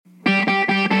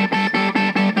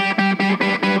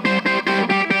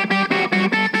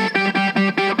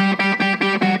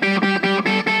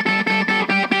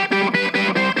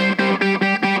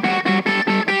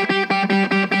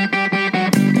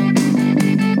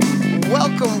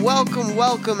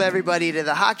Welcome, everybody, to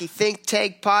the Hockey Think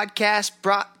Tank podcast,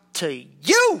 brought to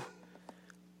you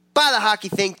by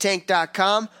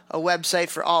thehockeythinktank.com, a website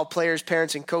for all players,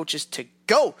 parents, and coaches to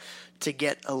go to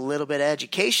get a little bit of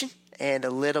education and a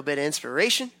little bit of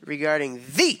inspiration regarding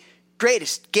the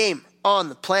greatest game on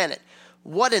the planet.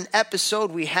 What an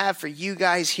episode we have for you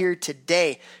guys here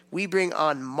today. We bring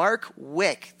on Mark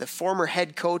Wick, the former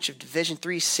head coach of Division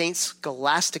III St.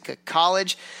 Scholastica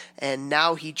College, and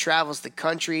now he travels the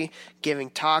country giving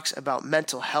talks about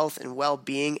mental health and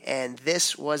well-being, and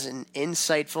this was an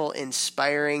insightful,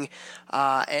 inspiring,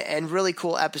 and really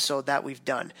cool episode that we've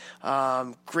done.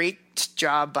 Great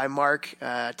job by Mark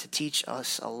to teach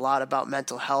us a lot about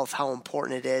mental health, how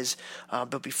important it is.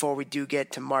 But before we do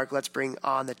get to Mark, let's bring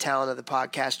on the talent of the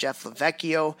podcast, Jeff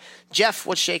Lavecchio. Jeff,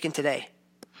 what's shaking today?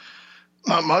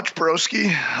 Not much,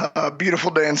 broski. Beautiful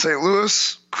day in St.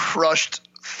 Louis. Crushed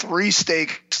 3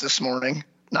 steaks this morning.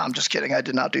 No, I'm just kidding. I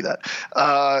did not do that.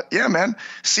 Yeah, man.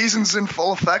 Season's in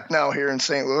full effect now here in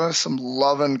St. Louis. I'm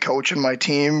loving coaching my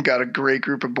team. Got a great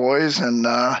group of boys, and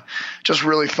just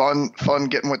really fun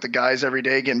getting with the guys every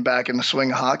day, getting back in the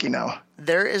swing of hockey now.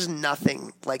 There is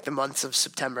nothing like the months of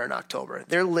September and October.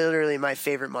 They're literally my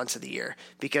favorite months of the year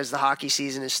because the hockey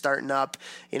season is starting up.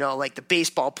 You know, like the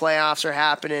baseball playoffs are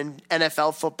happening.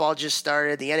 NFL football just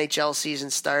started. The NHL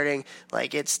season's starting.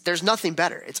 Like there's nothing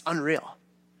better. It's unreal.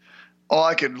 Oh,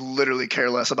 I could literally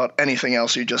care less about anything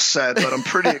else you just said, but I'm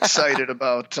pretty excited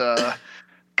about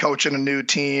coaching a new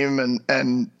team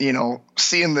and you know,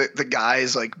 seeing the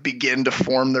guys like begin to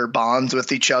form their bonds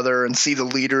with each other and see the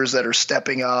leaders that are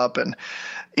stepping up. And,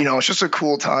 you know, it's just a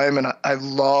cool time. And I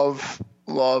love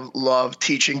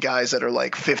teaching guys that are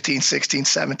like 15, 16,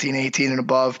 17, 18 and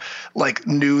above, like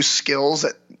new skills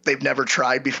that they've never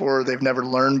tried before, they've never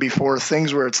learned before,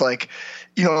 things where it's like,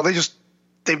 you know,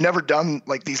 they've never done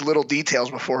like these little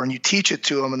details before, and you teach it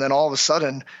to them, and then all of a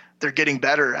sudden they're getting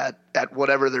better at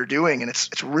whatever they're doing. And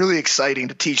it's really exciting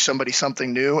to teach somebody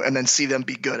something new and then see them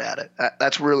be good at it.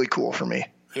 That's really cool for me.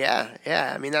 Yeah.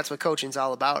 I mean, that's what coaching's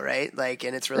all about, right? Like,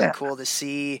 and it's really cool to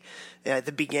see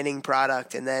the beginning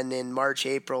product, and then in March,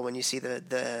 April, when you see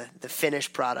the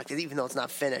finished product, even though it's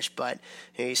not finished, but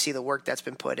you see the work that's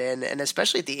been put in, and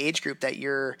especially at the age group that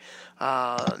you're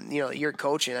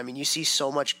coaching. I mean, you see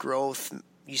so much growth.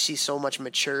 You see so much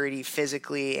maturity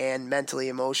physically and mentally,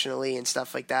 emotionally, and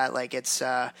stuff like that. Like it's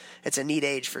a neat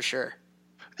age for sure.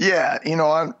 Yeah, you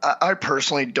know, I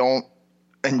personally don't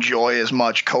enjoy as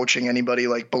much coaching anybody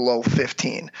like below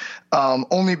 15,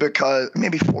 only because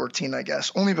maybe 14, I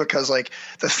guess, only because like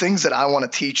the things that I want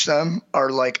to teach them are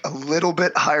like a little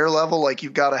bit higher level. Like you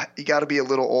gotta be a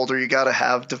little older. You gotta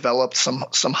have developed some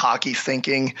hockey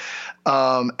thinking,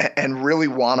 and really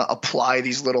want to apply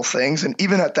these little things. And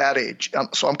even at that age,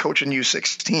 so I'm coaching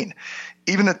U16.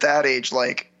 Even at that age,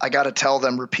 like I got to tell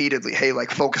them repeatedly, hey, like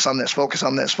focus on this, focus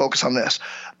on this, focus on this.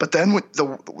 But then with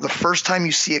the first time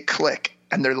you see it click,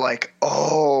 and they're like,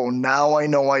 oh, now I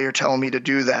know why you're telling me to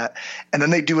do that. And then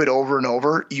they do it over and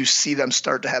over. You see them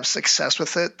start to have success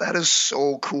with it. That is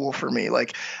so cool for me.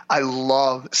 Like I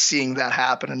love seeing that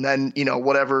happen. And then,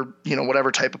 whatever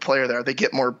type of player they are, they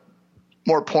get more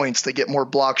points, they get more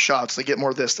block shots, they get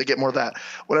more this, they get more that.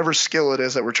 Whatever skill it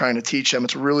is that we're trying to teach them,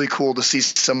 it's really cool to see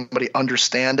somebody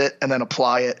understand it and then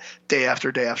apply it day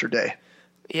after day after day.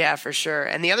 Yeah, for sure.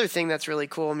 And the other thing that's really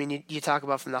cool, I mean, you talk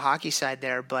about from the hockey side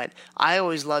there, but I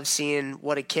always love seeing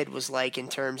what a kid was like in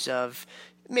terms of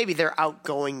maybe their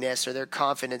outgoingness or their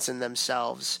confidence in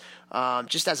themselves,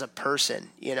 just as a person,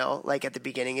 like at the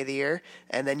beginning of the year.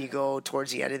 And then you go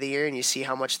towards the end of the year and you see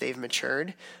how much they've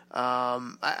matured.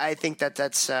 I think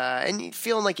that's and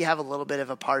feeling like you have a little bit of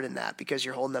a part in that because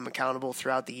you're holding them accountable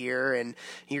throughout the year and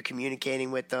you're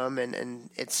communicating with them. And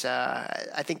it's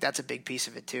I think that's a big piece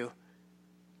of it too.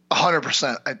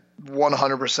 100%. I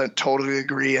 100% totally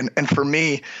agree. And for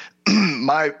me,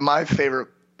 my favorite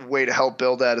way to help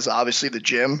build that is obviously the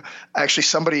gym. Actually,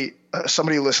 somebody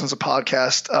who listens to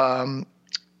podcast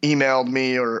emailed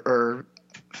me or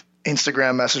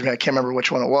Instagram messaged me, I can't remember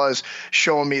which one it was,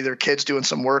 showing me their kids doing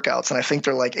some workouts. And I think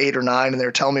they're like 8 or 9 and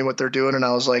they're telling me what they're doing. And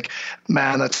I was like,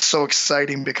 man, that's so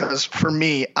exciting because for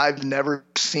me, I've never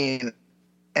seen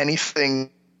anything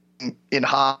in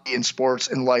hockey and sports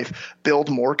in life build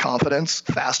more confidence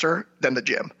faster than the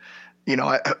gym.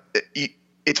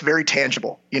 It's very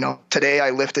tangible. Today I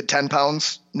lifted 10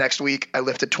 pounds Next week, I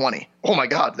lifted 20. Oh my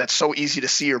God, that's so easy to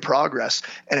see your progress.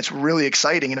 And it's really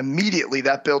exciting. And immediately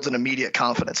that builds an immediate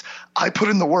confidence. I put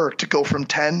in the work to go from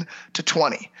 10 to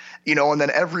 20, and then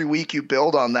every week you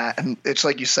build on that. And it's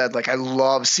like you said, like I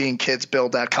love seeing kids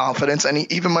build that confidence.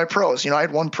 And even my pros, I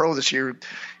had one pro this year.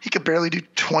 He could barely do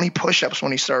 20 push-ups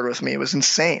when he started with me. It was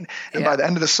insane. And by the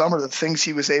end of the summer, the things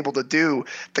he was able to do,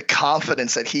 the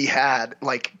confidence that he had,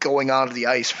 like going onto the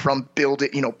ice from building,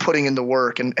 putting in the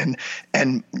work and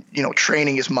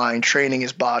training his mind, training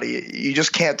his body. You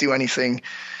just can't do anything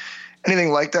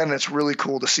like that. And it's really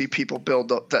cool to see people build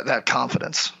that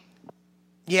confidence.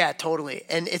 Yeah, totally.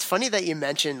 And it's funny that you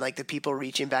mentioned like the people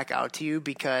reaching back out to you,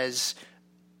 because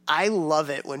I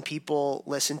love it when people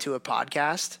listen to a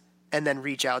podcast and then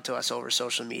reach out to us over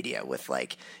social media with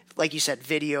like you said,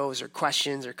 videos or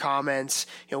questions or comments.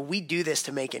 We do this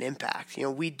to make an impact.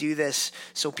 We do this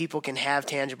so people can have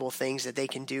tangible things that they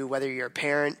can do, whether you're a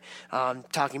parent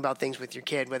talking about things with your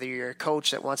kid, whether you're a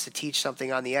coach that wants to teach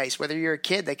something on the ice, whether you're a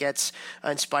kid that gets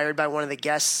inspired by one of the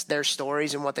guests, their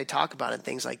stories and what they talk about and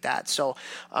things like that. So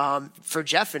for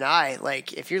Jeff and I,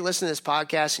 like if you're listening to this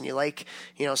podcast and you like,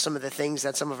 some of the things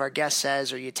that some of our guests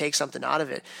says, or you take something out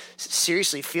of it,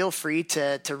 seriously, feel free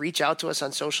to reach out to us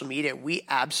on social media. We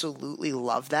absolutely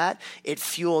love that. It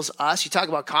fuels us. You talk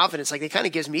about confidence, like it kind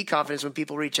of gives me confidence when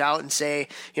people reach out and say,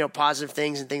 positive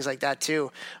things and things like that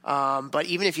too. But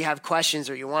even if you have questions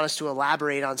or you want us to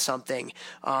elaborate on something,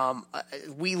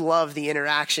 we love the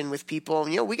interaction with people.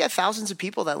 We got thousands of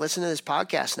people that listen to this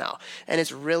podcast now, and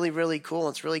it's really, really cool.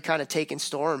 It's really kind of taken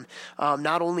storm,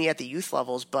 not only at the youth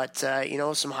levels, but,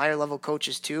 some higher level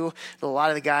coaches too. A lot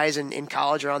of the guys in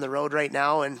college are on the road right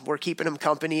now, and we're keeping them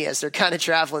company as they're kind of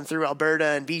traveling through Alberta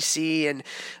and BC and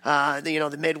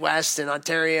the Midwest and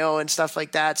Ontario and stuff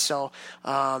like that. So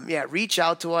reach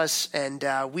out to us, and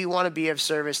we want to be of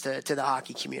service to the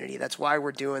hockey community. That's why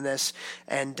we're doing this.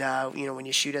 And when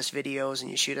you shoot us videos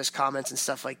and you shoot us comments and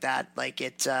stuff like that, like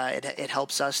it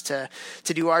helps us to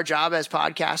do our job as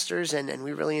podcasters, and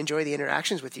we really enjoy the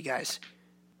interactions with you guys.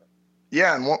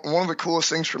 Yeah, and one of the coolest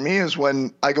things for me is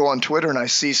when I go on Twitter and I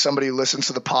see somebody who listens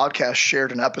to the podcast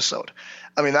shared an episode.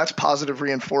 I mean, that's positive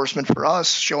reinforcement for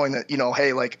us, showing that,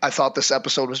 hey, like I thought this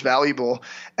episode was valuable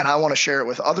and I want to share it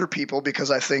with other people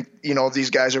because I think,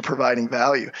 these guys are providing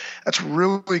value. That's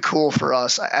really cool for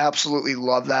us. I absolutely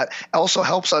love that. It also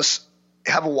helps us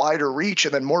have a wider reach,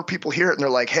 and then more people hear it and they're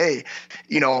like, hey,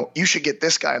 you should get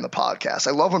this guy on the podcast.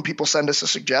 I love when people send us a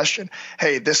suggestion.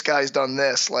 Hey, this guy's done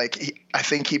this. Like, I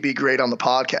think he'd be great on the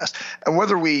podcast. And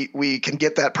whether we can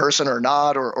get that person or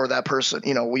not, or that person,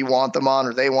 we want them on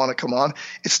or they want to come on,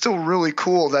 it's still really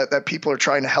cool that people are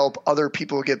trying to help other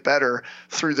people get better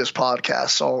through this podcast.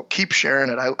 So keep sharing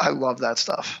it. I love that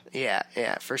stuff. Yeah,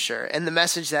 for sure. And the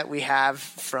message that we have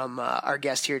from our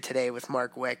guest here today with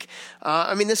Mark Wick,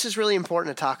 this is really important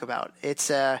to talk about. It's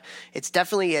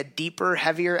definitely a deeper,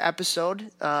 heavier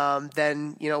episode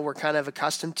than we're kind of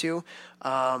accustomed to.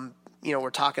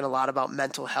 We're talking a lot about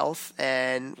mental health,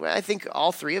 and I think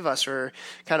all three of us are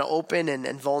kind of open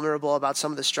and vulnerable about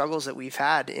some of the struggles that we've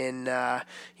had in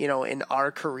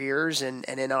our careers and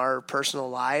in our personal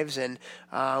lives. And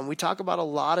we talk about a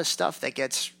lot of stuff that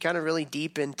gets kind of really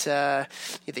deep into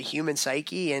the human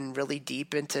psyche and really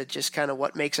deep into just kind of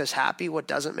what makes us happy, what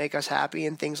doesn't make us happy,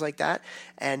 and things like that.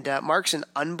 And Mark's an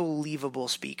unbelievable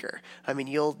speaker. I mean,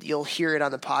 you'll hear it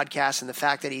on the podcast, and the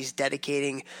fact that he's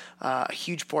dedicating a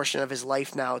huge portion of his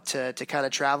life now to kind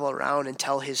of travel around and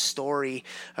tell his story,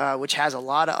 which has a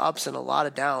lot of ups and a lot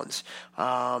of downs.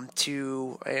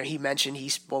 He mentioned he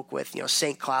spoke with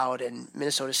St. Cloud and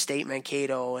Minnesota State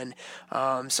Mankato and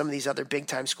some of these other big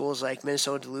time schools like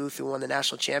Minnesota Duluth, who won the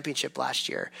national championship last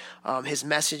year. His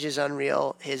message is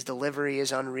unreal. His delivery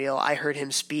is unreal. I heard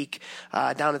him speak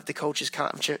down at the coaches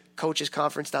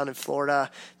conference down in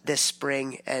Florida this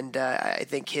spring, and I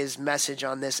think his message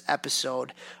on this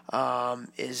episode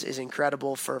is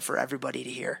incredible for everybody to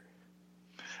hear.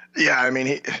 Yeah, I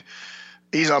mean,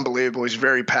 he's unbelievable. He's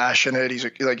very passionate.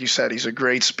 Like you said, he's a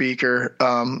great speaker.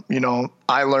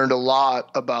 I learned a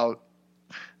lot about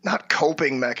not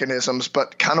coping mechanisms,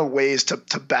 but kind of ways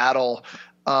to battle.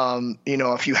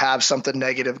 If you have something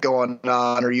negative going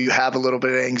on or you have a little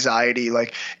bit of anxiety,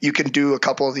 like you can do a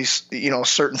couple of these,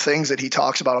 certain things that he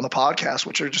talks about on the podcast,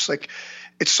 which are just like,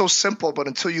 it's so simple, but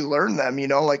until you learn them,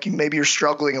 maybe you're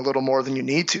struggling a little more than you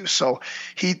need to. So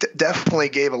he definitely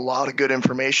gave a lot of good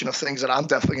information of things that I'm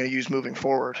definitely going to use moving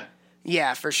forward.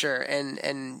 Yeah, for sure. And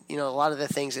a lot of the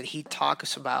things that he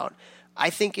talks about,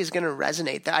 I think is going to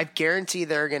resonate. I guarantee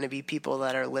there are going to be people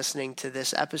that are listening to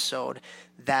this episode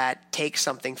that take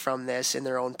something from this in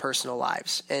their own personal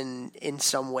lives and in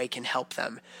some way can help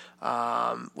them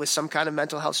with some kind of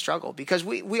mental health struggle, because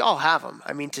we all have them.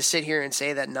 I mean, to sit here and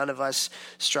say that none of us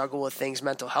struggle with things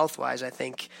mental health wise, I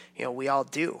think, we all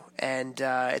do. And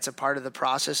it's a part of the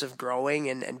process of growing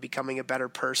and becoming a better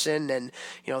person. And,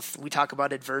 we talk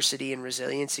about adversity and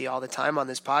resiliency all the time on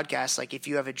this podcast. Like, if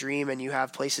you have a dream and you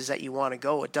have places that you want to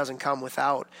go, it doesn't come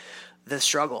without the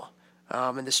struggle.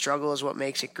 And the struggle is what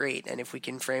makes it great. And if we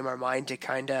can frame our mind to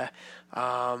kind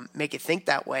of make it think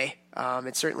that way,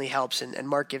 it certainly helps. And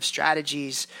Mark gives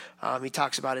strategies. He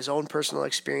talks about his own personal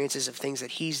experiences of things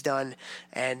that he's done,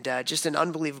 and just an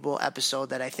unbelievable episode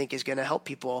that I think is going to help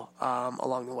people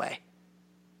along the way.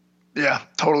 Yeah,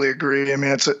 totally agree. I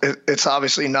mean, it's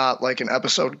obviously not like an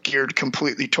episode geared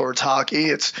completely towards hockey.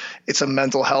 It's a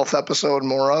mental health episode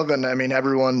more of, and I mean,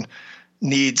 everyone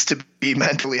needs to be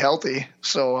mentally healthy.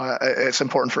 So it's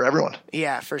important for everyone.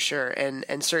 Yeah, for sure.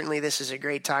 And certainly this is a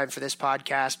great time for this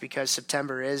podcast because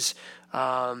September is,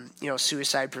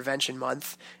 Suicide Prevention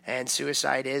Month, and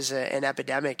suicide is an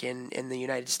epidemic in the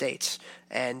United States.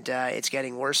 And it's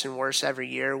getting worse and worse every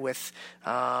year with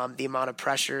the amount of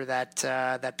pressure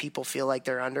that people feel like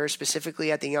they're under,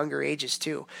 specifically at the younger ages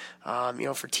too.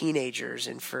 For teenagers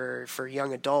and for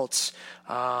young adults,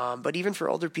 but even for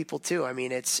older people too. I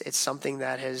mean, it's something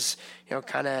that has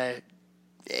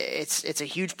it's a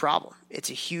huge problem. It's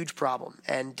a huge problem.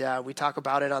 And we talk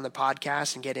about it on the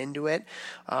podcast and get into it.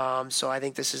 So I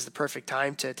think this is the perfect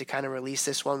time to kind of release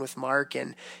this one with Mark.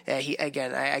 And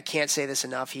I can't say this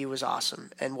enough. He was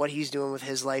awesome. And what he's doing with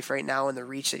his life right now and the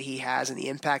reach that he has and the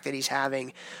impact that he's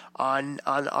having on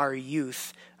our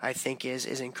youth, I think is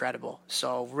incredible.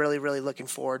 So really, really looking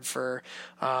forward for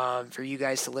you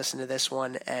guys to listen to this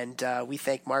one. And we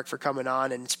thank Mark for coming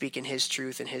on and speaking his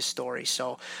truth and his story.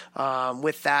 So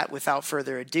with that, without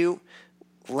further ado,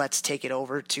 let's take it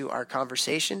over to our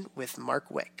conversation with Mark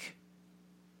Wick.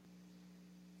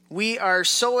 We are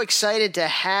so excited to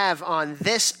have on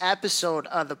this episode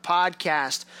of the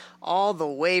podcast, all the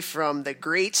way from the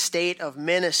great state of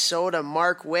Minnesota,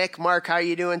 Mark Wick. Mark, how are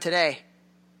you doing today?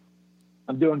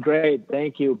 I'm doing great.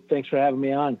 Thank you. Thanks for having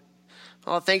me on.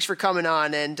 Well, thanks for coming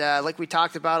on. And like we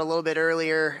talked about a little bit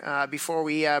earlier, before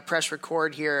we press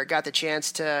record here, I got the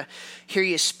chance to hear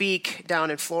you speak down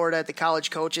in Florida at the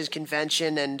College Coaches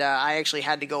Convention, and I actually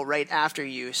had to go right after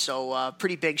you. So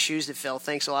pretty big shoes to fill.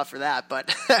 Thanks a lot for that.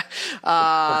 But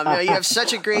you have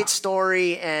such a great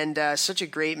story and such a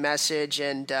great message.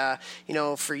 And,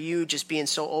 for you just being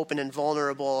so open and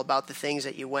vulnerable about the things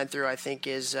that you went through, I think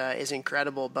is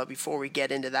incredible. But before we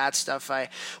get into that stuff, I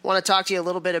want to talk to you a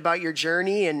little bit about your journey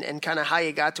and kind of how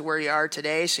you got to where you are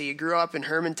today. So you grew up in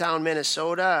Hermantown,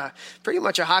 Minnesota, pretty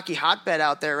much a hockey hotbed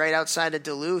out there right outside of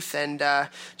Duluth. And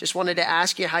just wanted to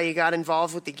ask you how you got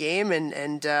involved with the game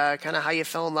and kind of how you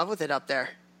fell in love with it up there.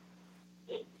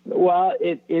 Well,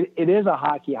 it is a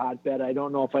hockey hotbed. I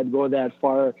don't know if I'd go that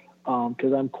far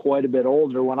because I'm quite a bit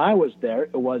older. When I was there,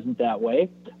 it wasn't that way.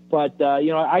 But,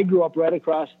 I grew up right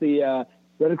across the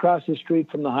street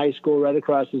from the high school, right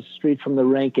across the street from the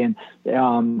rink. And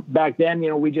back then,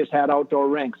 we just had outdoor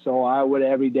rinks. So I would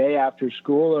every day after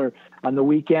school or on the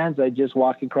weekends, I'd just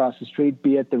walk across the street,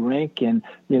 be at the rink. And,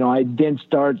 I didn't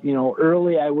start,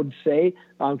 early, I would say,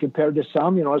 compared to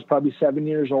some. I was probably 7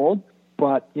 years old.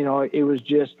 But, it was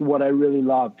just what I really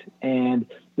loved. And,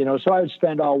 so I would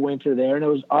spend all winter there. And it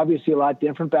was obviously a lot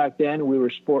different back then. We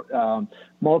were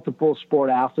multiple sport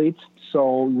athletes.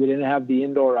 So we didn't have the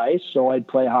indoor ice. So I'd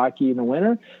play hockey in the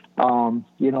winter, and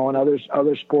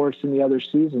other sports in the other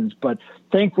seasons. But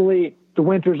thankfully, the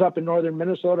winters up in northern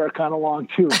Minnesota are kind of long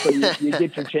too. So you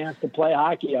get your chance to play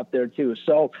hockey up there too.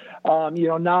 So,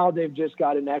 now they've just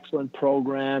got an excellent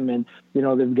program and,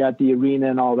 they've got the arena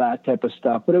and all that type of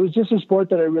stuff. But it was just a sport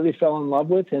that I really fell in love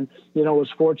with and, was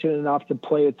fortunate enough to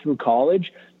play it through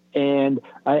college. And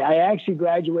I actually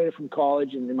graduated from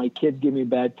college, and my kids give me a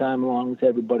bad time along with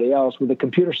everybody else, with a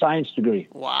computer science degree.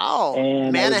 Wow.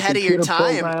 And man ahead of your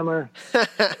time. Programmer.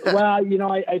 Well,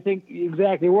 I think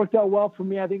exactly. It worked out well for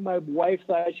me. I think my wife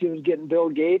thought she was getting Bill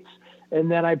Gates,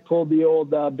 and then I pulled the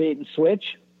old bait and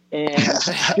switch and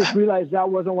just realized that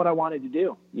wasn't what I wanted to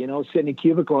do, sit in a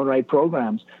cubicle and write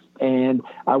programs. And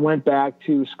I went back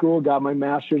to school, got my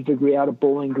master's degree out of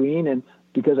Bowling Green, and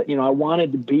because, I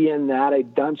wanted to be in that.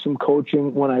 I'd done some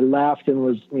coaching when I left and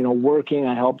was, working.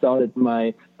 I helped out at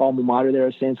my alma mater there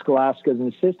at St. Scholastica as an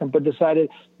assistant, but decided,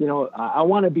 I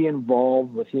want to be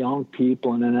involved with young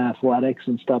people and in athletics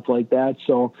and stuff like that.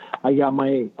 So I got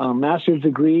my master's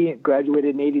degree,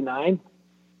 graduated in 89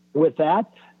 with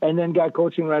that, and then got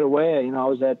coaching right away. I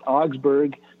was at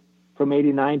Augsburg from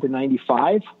 89 to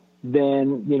 95.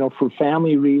 then, for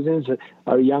family reasons,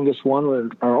 our oldest one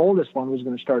was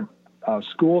going to start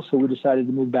school. So we decided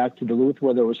to move back to Duluth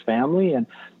where there was family, and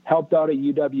helped out at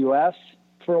UWS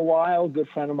for a while. Good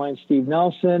friend of mine, Steve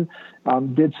Nelson,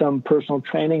 did some personal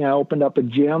training. I opened up a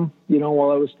gym,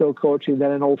 while I was still coaching.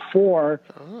 Then in 2004,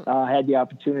 I had the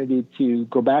opportunity to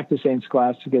go back to St.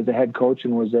 Scholastic as a head coach,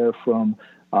 and was there from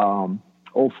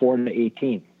 2004 to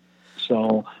 2018.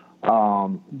 So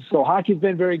hockey's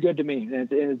been very good to me,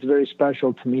 and it's very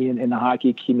special to me. In the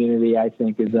hockey community, I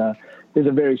think is a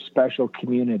very special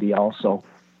community also.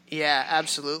 Yeah,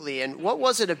 absolutely. And what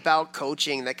was it about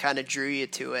coaching that kind of drew you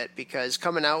to it? Because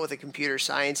coming out with a computer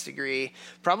science degree,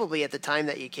 probably at the time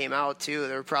that you came out too,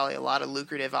 there were probably a lot of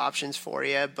lucrative options for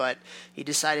you, but you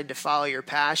decided to follow your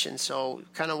passion. So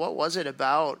kind of what was it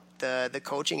about the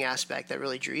coaching aspect that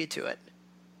really drew you to it?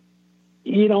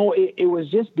 It was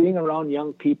just being around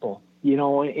young people,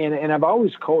 and I've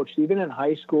always coached. Even in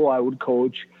high school, I would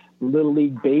coach Little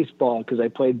League baseball because I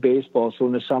played baseball. So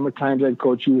in the summer times, I'd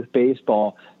coach youth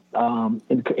baseball.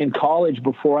 In college,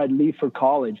 before I'd leave for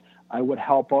college, I would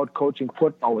help out coaching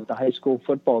football with the high school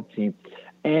football team.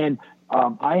 And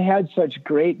I had such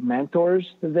great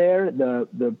mentors there.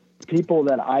 The people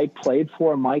that I played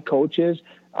for, my coaches,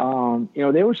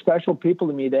 they were special people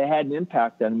to me. They had an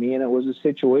impact on me. And it was a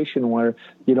situation where,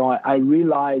 I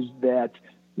realized that,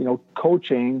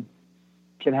 coaching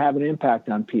can have an impact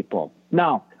on people.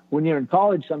 Now, when you're in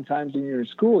college, sometimes when you're in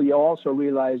school, you also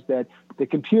realize that the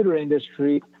computer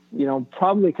industry,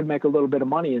 probably could make a little bit of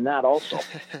money in that also.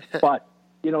 But,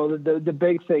 the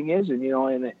big thing is, for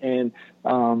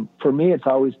me, it's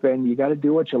always been, you got to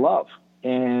do what you love.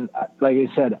 And like I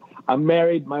said, I'm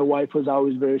married. My wife was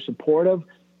always very supportive,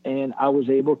 and I was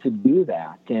able to do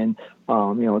that. And,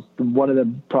 it's one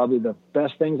of probably the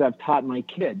best things I've taught my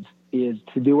kids is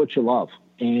to do what you love.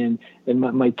 And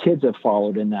my kids have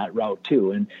followed in that route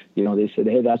too. And, they said,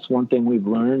 hey, that's one thing we've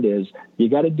learned is you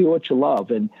got to do what you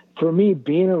love. And for me,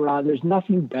 there's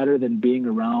nothing better than being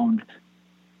around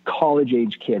college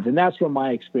age kids. And that's what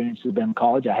my experience has been in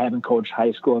college. I haven't coached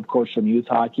high school. I've coached some youth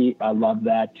hockey. I love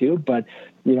that too. But,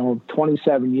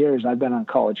 27 years I've been on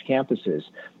college campuses,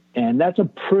 and that's a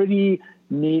pretty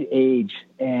neat age.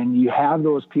 And you have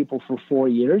those people for 4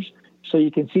 years. So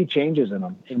you can see changes in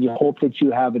them, and you hope that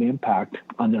you have an impact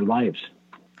on their lives.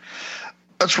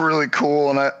 That's really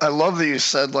cool. And I love that you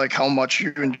said how much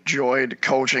you enjoyed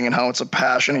coaching and how it's a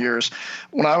passion of yours.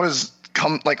 When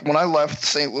I left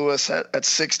St. Louis at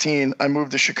 16, I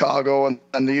moved to Chicago,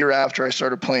 and the year after I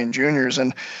started playing juniors.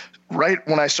 And right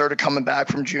when I started coming back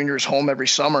from juniors home every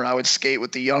summer, I would skate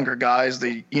with the younger guys,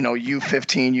 the,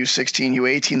 U15, U16,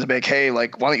 U18s, like, hey, why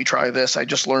don't you try this? I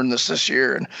just learned this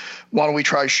year. And why don't we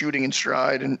try shooting in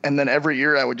stride? And then every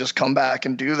year I would just come back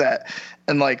and do that.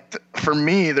 And for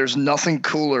me, there's nothing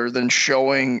cooler than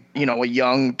showing, a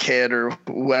young kid or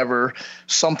whoever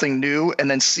something new, and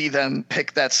then see them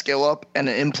pick that skill up and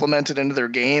implement it into their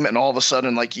game. And all of a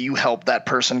sudden, you help that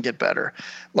person get better.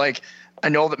 I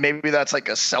know that maybe that's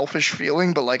a selfish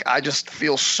feeling, but I just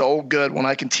feel so good when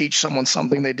I can teach someone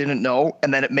something they didn't know,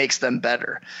 and then it makes them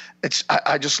better.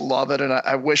 I just love it. And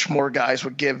I wish more guys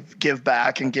would give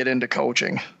back and get into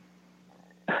coaching.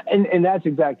 And that's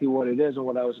exactly what it is. And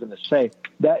what I was going to say,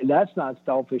 that's not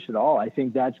selfish at all. I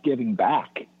think that's giving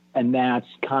back. And that's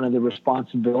kind of the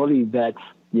responsibility that,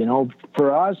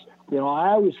 for us, I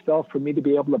always felt for me to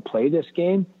be able to play this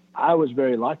game, I was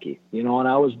very lucky, and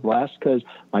I was blessed because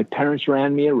my parents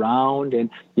ran me around and,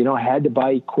 I had to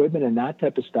buy equipment and that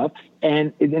type of stuff.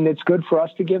 And it's good for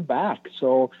us to give back.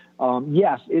 So,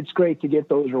 yes, it's great to get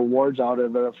those rewards out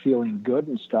of feeling good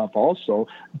and stuff also.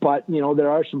 But,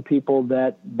 there are some people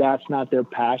that's not their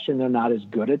passion. They're not as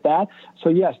good at that. So,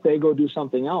 yes, they go do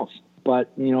something else.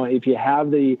 But, if you have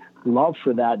the love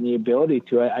for that and the ability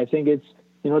to, I think it's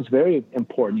very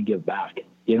important to give back.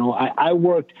 I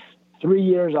worked 3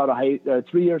 years out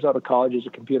of college as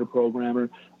a computer programmer.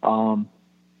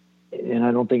 And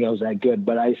I don't think I was that good,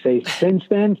 but I say since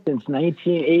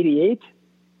 1988,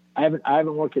 I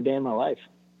haven't worked a day in my life,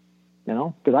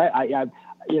 because I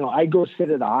go sit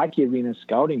at a hockey arena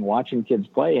scouting, watching kids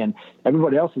play, and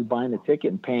everybody else is buying the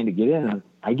ticket and paying to get in. And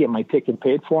I get my ticket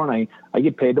paid for, and I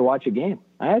get paid to watch a game.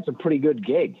 That's a pretty good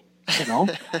gig. I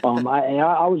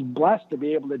was blessed to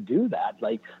be able to do that.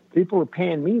 People were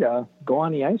paying me to go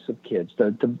on the ice with kids,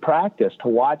 to practice, to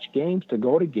watch games, to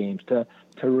go to games, to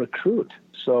recruit.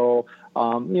 So,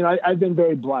 I've been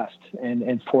very blessed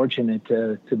and fortunate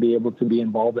to be able to be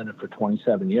involved in it for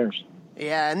 27 years.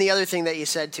 Yeah, and the other thing that you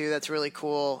said too that's really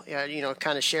cool,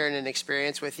 kind of sharing an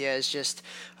experience with you is just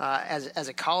as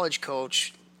a college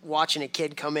coach, watching a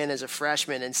kid come in as a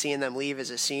freshman and seeing them leave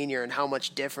as a senior and how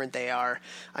much different they are.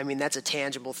 I mean, that's a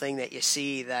tangible thing that you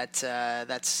see that's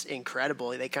incredible.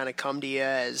 They kind of come to you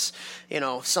as,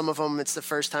 some of them it's the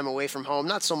first time away from home,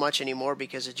 not so much anymore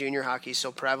because of junior hockey is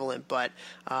so prevalent, but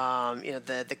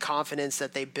the confidence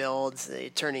that they build,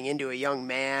 turning into a young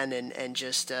man and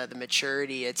just the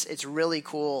maturity, it's really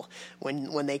cool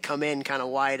when they come in kind of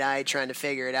wide-eyed trying to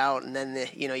figure it out, and then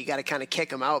you got to kind of kick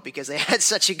them out because they had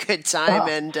such a good time.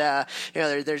 And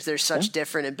there's such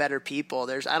different and better people.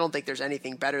 I don't think there's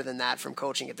anything better than that from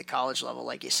coaching at the college level,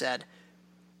 like you said.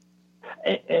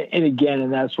 And again,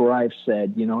 and that's where I've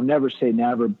said, never say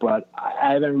never, but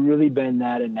I haven't really been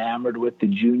that enamored with the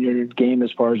junior game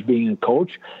as far as being a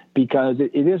coach, because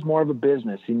it is more of a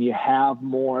business, and you have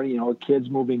more, kids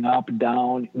moving up and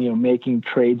down, making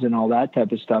trades and all that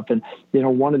type of stuff. And,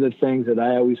 one of the things that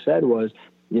I always said was,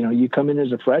 you come in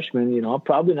as a freshman, I'm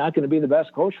probably not going to be the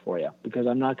best coach for you because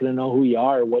I'm not going to know who you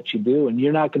are or what you do, and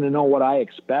you're not going to know what I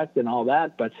expect and all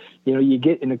that. But, you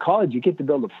get into college, you get to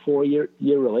build a 4-year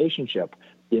relationship,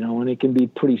 and it can be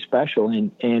pretty special.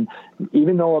 And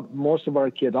even though most of our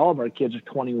kids, all of our kids are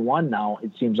 21 now,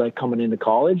 it seems like coming into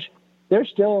college, they're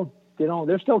still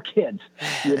they're still kids,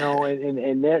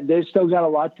 and they've still got a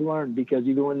lot to learn, because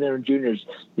even when they're juniors,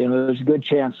 there's a good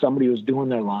chance somebody was doing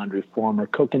their laundry for them or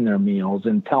cooking their meals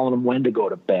and telling them when to go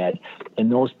to bed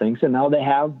and those things. And now they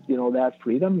have, that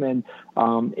freedom. And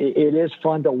it is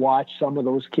fun to watch some of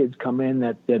those kids come in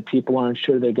that people aren't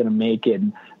sure they're going to make it,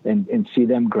 and see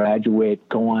them graduate,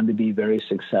 go on to be very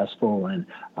successful. And,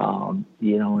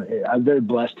 I'm very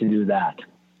blessed to do that.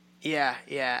 Yeah,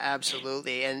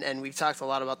 absolutely. And we've talked a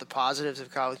lot about the positives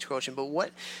of college coaching, but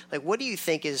what do you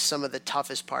think is some of the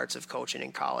toughest parts of coaching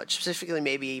in college, specifically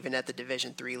maybe even at the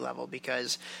Division III level?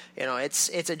 Because,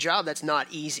 it's a job that's not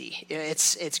easy.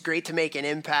 It's great to make an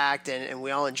impact, and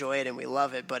we all enjoy it and we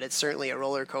love it, but it's certainly a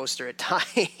roller coaster at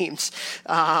times.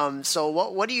 So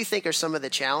what do you think are some of the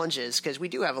challenges? Because we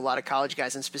do have a lot of college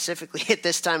guys, and specifically at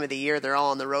this time of the year, they're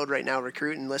all on the road right now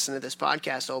recruiting, listening to this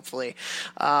podcast, hopefully.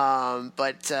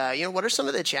 What are some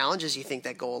of the challenges you think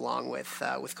that go along with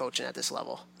coaching at this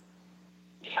level?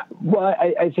 Well,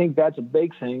 I think that's a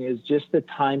big thing, is just the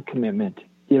time commitment.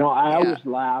 I always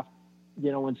laugh,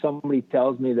 when somebody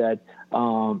tells me that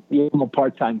I'm a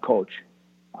part-time coach.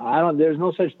 There's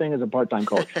no such thing as a part-time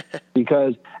coach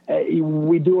because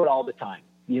we do it all the time.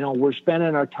 We're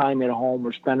spending our time at home.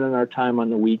 We're spending our time on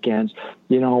the weekends.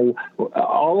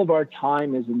 All of our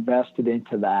time is invested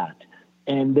into that.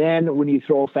 And then when you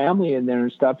throw a family in there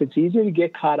and stuff, it's easier to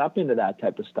get caught up into that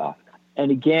type of stuff.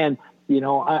 And again,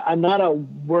 I'm not a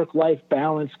work-life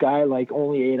balance guy, like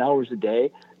only 8 hours a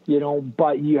day,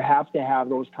 but you have to have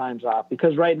those times off,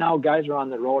 because right now guys are on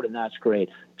the road, and that's great.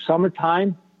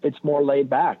 Summertime, it's more laid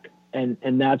back, and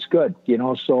that's good,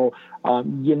 so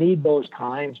you need those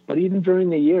times. But even during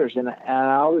the years, and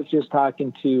I was just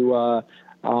talking to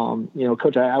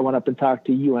Coach, I went up and talked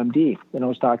to UMD, and I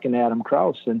was talking to Adam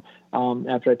Krause, and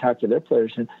after I talked to their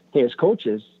players, and hey, as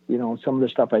coaches, some of the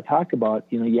stuff I talk about,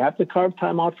 you have to carve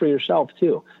time out for yourself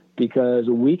too, because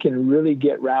we can really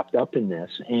get wrapped up in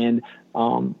this. And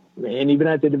even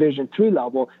at the Division III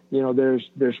level,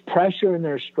 there's pressure and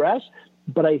there's stress,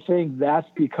 but I think that's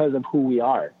because of who we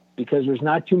are, because there's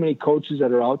not too many coaches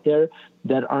that are out there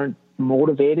that aren't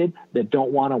motivated, that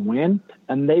don't want to win,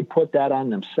 and they put that on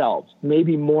themselves,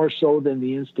 maybe more so than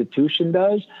the institution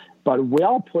does, but we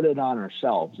all put it on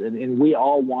ourselves, and we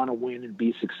all want to win and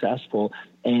be successful.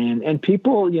 And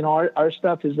people, our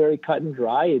stuff is very cut and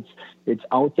dry. It's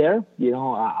out there.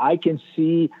 I can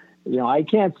see, I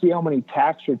can't see how many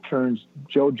tax returns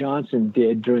Joe Johnson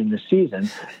did during the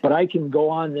season, but I can go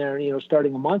on there,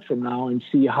 starting a month from now, and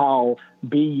see how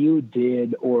BU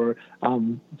did, or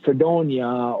Fredonia,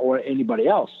 or anybody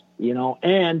else,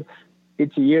 and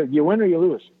it's a year, you win or you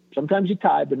lose. Sometimes you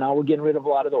tie, but now we're getting rid of a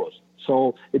lot of those.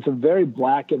 So it's a very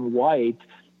black and white,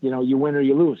 you win or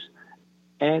you lose.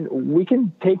 And we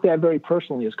can take that very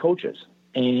personally as coaches.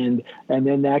 And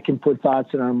then that can put thoughts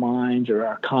in our minds, or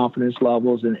our confidence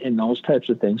levels, and those types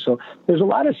of things. So there's a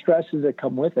lot of stresses that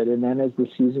come with it. And then as the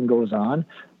season goes on,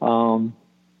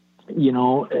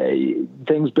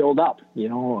 things build up.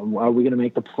 Are we going to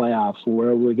make the playoffs? Where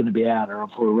are we going to be at? Or if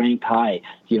we're ranked high,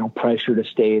 pressure to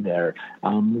stay there.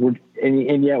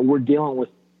 And yet we're dealing with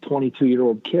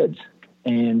 22-year-old kids.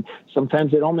 And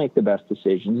sometimes they don't make the best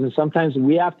decisions. And sometimes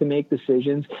we have to make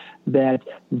decisions that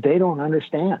they don't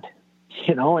understand,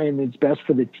 and it's best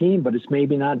for the team, but it's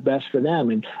maybe not best for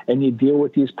them. And you deal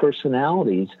with these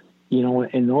personalities,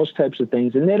 and those types of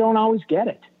things, and they don't always get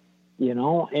it,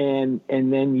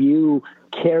 and then you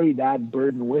carry that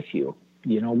burden with you.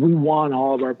 We want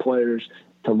all of our players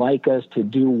to like us, to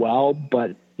do well.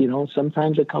 But,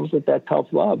 sometimes it comes with that tough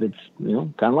love. It's,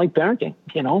 kind of like parenting,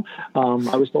 I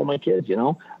always told my kids,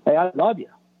 hey, I love you.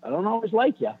 I don't always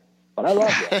like you, but I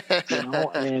love you,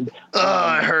 and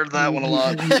I heard that one a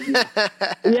lot.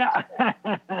 Yeah.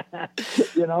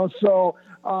 So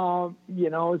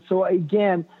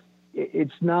again,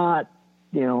 it's not,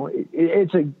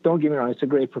 it's don't get me wrong, it's a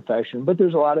great profession, but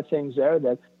there's a lot of things there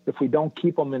that if we don't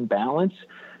keep them in balance,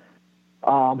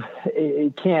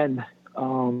 it can,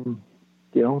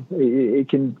 it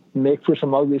can make for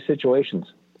some ugly situations.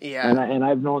 Yeah. And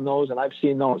I've known those, and I've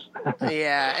seen those.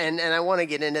 Yeah, and I want to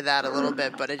get into that a little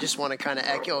bit, but I just want to kind of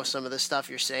echo some of the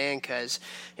stuff you're saying because,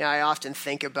 I often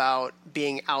think about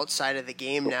being outside of the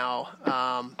game now,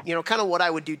 kind of what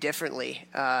I would do differently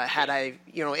had I,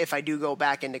 if I do go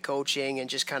back into coaching and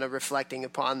just kind of reflecting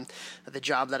upon the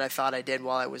job that I thought I did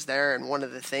while I was there. And one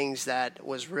of the things that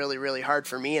was really, really hard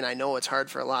for me, and I know it's hard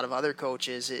for a lot of other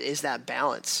coaches, is that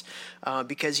balance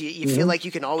because you feel like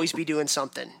you can always be doing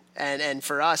something. And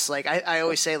for us, like I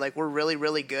always say, like we're really,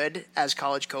 really good as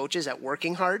college coaches at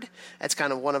working hard. That's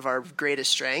kind of one of our greatest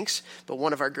strengths. But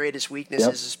one of our greatest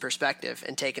weaknesses is perspective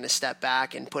and taking a step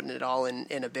back and putting it all in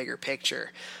a bigger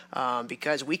picture.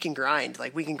 Because we can grind.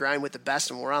 Like we can grind with the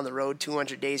best, and we're on the road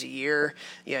 200 days a year.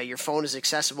 Yeah, your phone is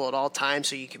accessible at all times,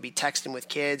 so you can be texting with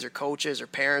kids or coaches or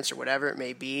parents or whatever it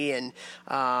may be. And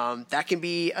that can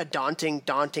be a daunting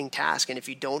task. And if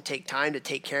you don't take time to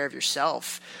take care of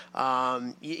yourself,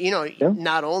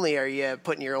 not only are you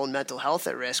putting your own mental health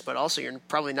at risk, but also you're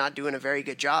probably not doing a very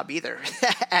good job either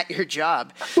at your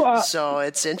job. Well, so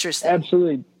it's interesting.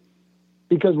 Absolutely.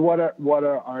 Because what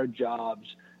are our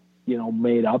jobs,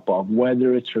 made up of?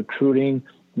 Whether it's recruiting,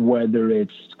 whether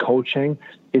it's coaching,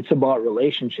 it's about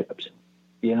relationships,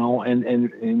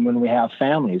 and when we have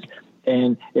families.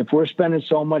 And if we're spending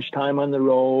so much time on the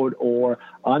road or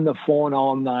on the phone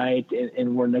all night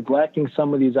and we're neglecting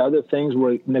some of these other things,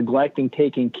 we're neglecting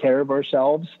taking care of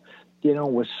ourselves,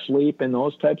 with sleep and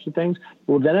those types of things,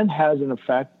 well, then it has an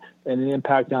effect and an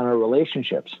impact on our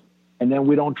relationships. And then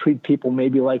we don't treat people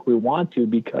maybe like we want to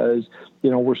because,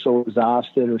 we're so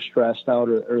exhausted or stressed out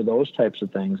or those types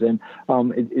of things. And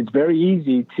it's very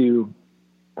easy to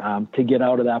get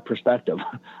out of that perspective.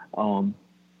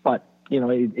 But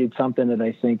it's something that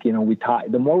I think,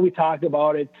 the more we talk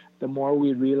about it, the more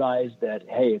we realize that,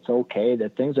 hey, it's okay,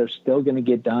 that things are still going to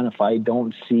get done if I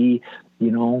don't see,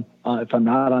 if I'm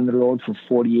not on the road for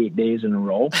 48 days in a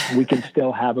row, we can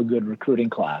still have a good recruiting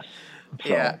class.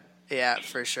 So. Yeah,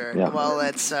 for sure. Yeah. Well,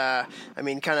 that's, kind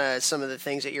of some of the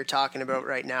things that you're talking about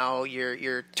right now.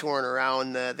 You're touring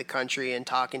around the country and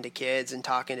talking to kids and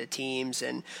talking to teams.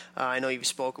 And I know you've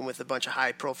spoken with a bunch of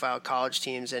high-profile college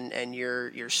teams, and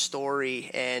your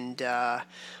story and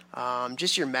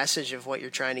just your message of what you're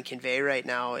trying to convey right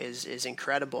now is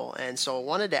incredible. And so I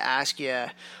wanted to ask you,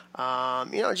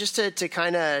 just to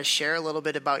kind of share a little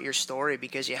bit about your story,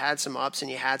 because you had some ups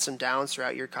and you had some downs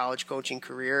throughout your college coaching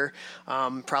career,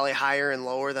 probably higher and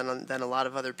lower than a lot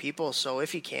of other people. So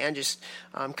if you can, just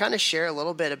kind of share a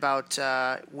little bit about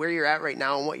where you're at right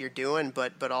now and what you're doing,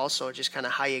 but also just kind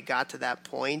of how you got to that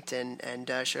point and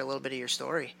share a little bit of your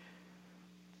story.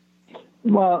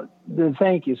 Well,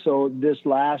 thank you. So this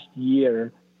last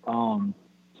year,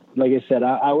 like I said,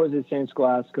 I was at St.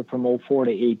 Scholastica from 2004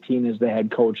 to 18 as the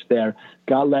head coach there.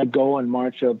 Got let go in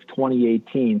March of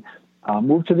 2018.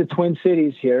 Moved to the Twin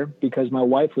Cities here because my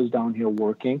wife was down here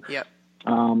working. Yep.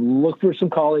 Looked for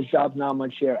some college jobs, not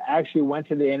much here. Actually went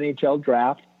to the NHL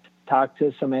draft, talked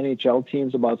to some NHL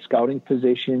teams about scouting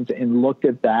positions and looked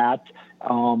at that.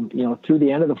 Through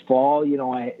the end of the fall,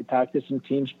 I talked to some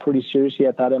teams pretty seriously.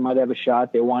 I thought I might have a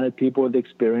shot. They wanted people with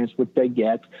experience, which they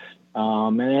get.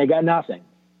 And I got nothing.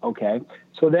 Okay.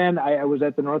 So then I was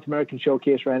at the North American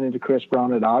Showcase, ran into Chris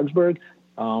Brown at Augsburg.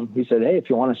 He said, hey, if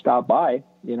you want to stop by,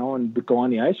 and go on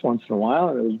the ice once in a while,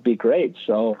 it would be great.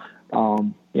 So,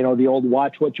 the old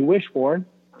watch what you wish for.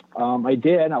 I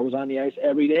did. I was on the ice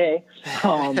every day.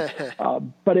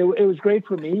 But it was great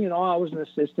for me. I was an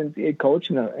assistant coach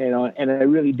and I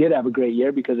really did have a great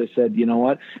year because I said, you know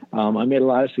what? I made a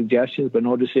lot of suggestions, but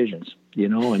no decisions,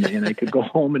 and I could go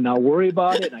home and not worry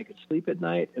about it. And I could sleep at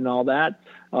night and all that.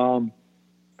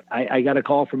 I got a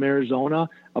call from Arizona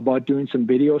about doing some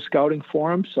video scouting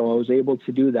for them. So I was able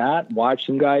to do that, watch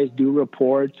some guys do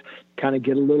reports, kind of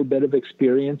get a little bit of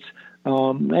experience.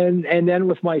 And then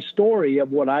with my story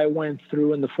of what I went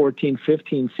through in the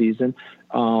 14-15 season,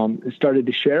 started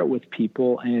to share it with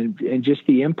people and just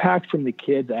the impact from the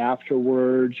kids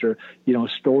afterwards, or,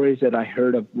 stories that I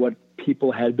heard of what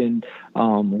people had been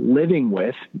living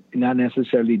with, not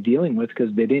necessarily dealing with,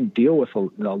 because they didn't deal with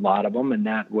a lot of them, and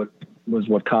that what was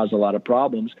what caused a lot of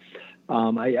problems.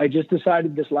 I just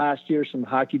decided this last year some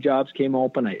hockey jobs came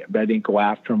open. I didn't go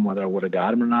after them. Whether I would have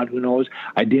got them or not, who knows.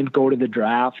 I didn't go to the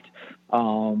draft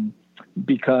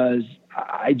because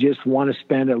I just want to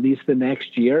spend at least the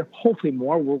next year, hopefully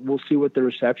more. We'll see what the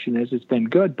reception is. It's been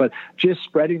good, but just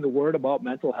spreading the word about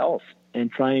mental health and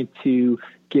trying to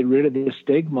get rid of the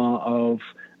stigma of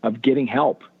getting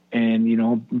help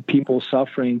and, people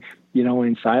suffering,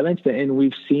 in silence. And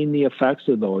we've seen the effects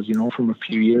of those, from a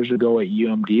few years ago at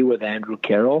UMD with Andrew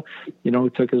Carroll, who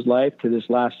took his life, to this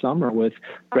last summer with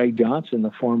Greg Johnson,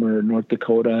 the former North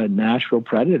Dakota Nashville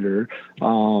Predator,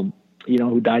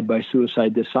 who died by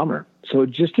suicide this summer. So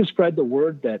just to spread the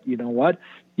word that, you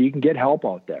can get help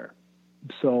out there.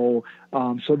 So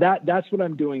that's what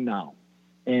I'm doing now.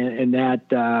 And that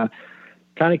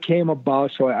kind of came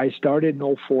about. So I started in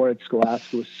 2004 at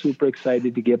Scholastica, was super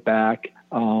excited to get back.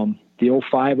 The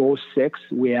 2005-06,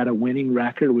 we had a winning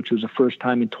record, which was the first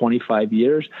time in 25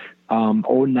 years.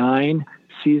 2009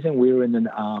 season, we were in the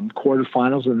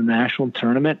quarterfinals of the national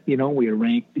tournament. We were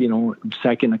ranked,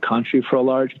 second in the country for a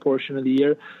large portion of the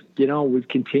year. We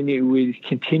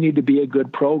continued to be a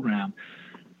good program.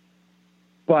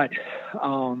 But,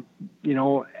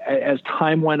 as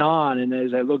time went on and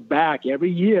as I look back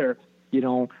every year,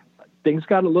 things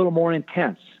got a little more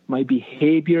intense. My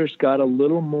behaviors got a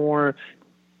little more,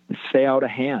 say, out of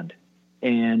hand.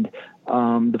 And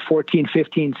the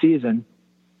 14-15 season,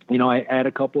 I had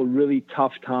a couple of really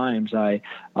tough times. I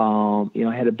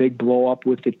had a big blow up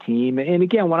with the team. And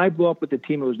again, when I blew up with the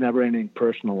team, it was never anything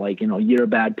personal. Like, you're a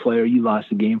bad player. You lost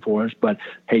the game for us, but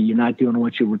hey, you're not doing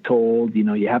what you were told.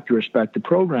 You have to respect the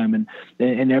program,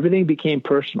 and everything became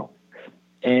personal.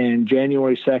 And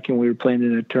January 2nd, we were playing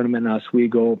in a tournament in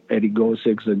Oswego. Eddie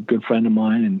Gosig's a good friend of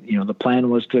mine. And, the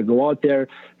plan was to go out there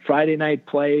Friday night,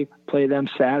 play them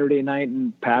Saturday night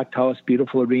in packed house,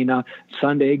 beautiful arena.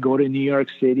 Sunday, go to New York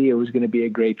City. It was going to be a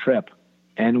great trip.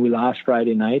 And we lost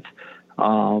Friday night.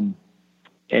 And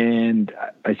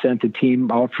I sent the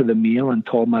team out for the meal and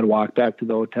told them I'd walk back to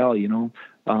the hotel.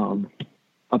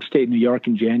 Upstate New York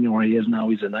in January isn't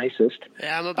always the nicest.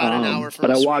 Yeah, I'm about an hour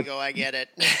from Oswego. I get it.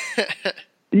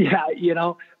 Yeah,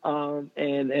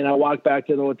 and I walked back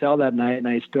to the hotel that night and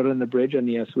I stood on the bridge on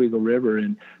the Oswego River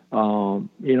and,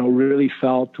 really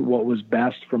felt what was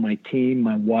best for my team,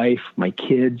 my wife, my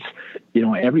kids,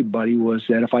 everybody was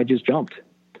that if I just jumped.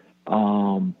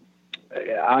 Obviously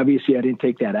I didn't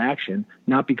take that action,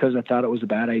 not because I thought it was a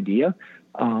bad idea,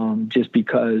 just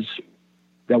because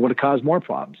that would have caused more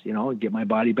problems, get my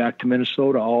body back to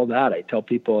Minnesota, all that. I tell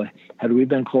people, had we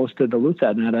been close to Duluth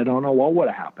that night, I don't know what would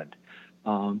have happened.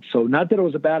 So not that it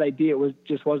was a bad idea. It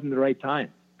just wasn't the right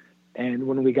time. And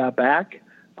when we got back,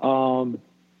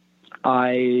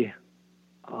 I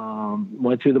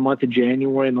went through the month of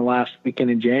January, and the last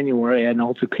weekend in January, I had an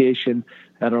altercation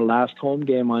at our last home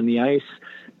game on the ice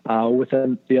with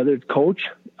the other coach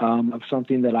of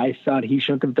something that I thought he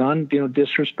shouldn't have done,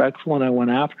 disrespectful, and I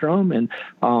went after him. And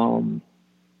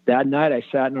that night I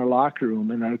sat in our locker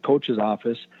room in our coach's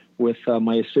office with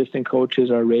my assistant coaches,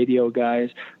 our radio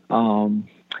guys, and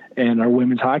our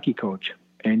women's hockey coach.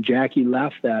 And Jackie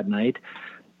left that night.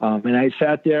 And I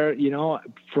sat there,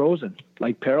 frozen,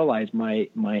 like paralyzed.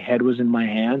 My head was in my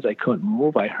hands. I couldn't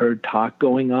move. I heard talk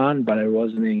going on, but I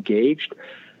wasn't engaged.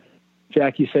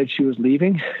 Jackie said she was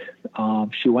leaving.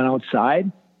 She went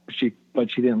outside,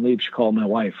 but she didn't leave. She called my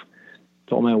wife.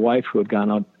 Told my wife, who had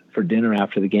gone out for dinner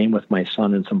after the game with my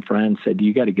son and some friends, said,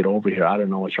 "You got to get over here. I don't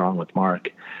know what's wrong with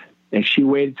Mark." And she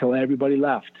waited till everybody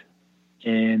left,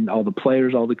 and all the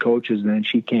players, all the coaches, and then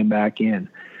she came back in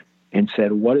and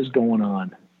said, "What is going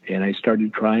on?" And I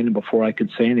started crying, and before I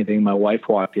could say anything, my wife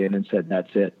walked in and said,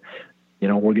 "That's it.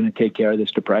 We're going to take care of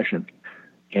this depression."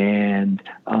 And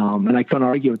I couldn't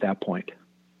argue at that point.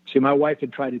 See, my wife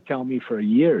had tried to tell me for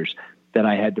years that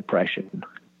I had depression,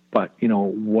 but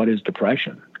what is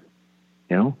depression?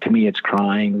 To me, it's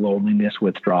crying, loneliness,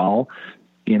 withdrawal,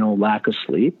 lack of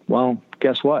sleep. Well,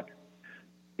 guess what?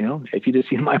 If you just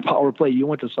seen my power play, you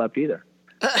wouldn't have slept either.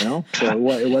 So it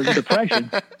wasn't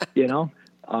depression. Yeah,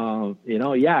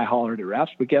 I hollered at refs,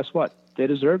 but guess what? They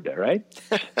deserved it, right?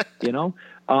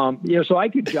 So I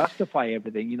could justify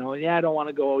everything. Yeah, I don't want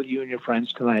to go with you and your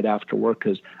friends tonight after work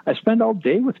because I spend all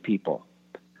day with people.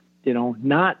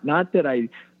 Not that I,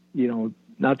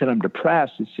 not that I'm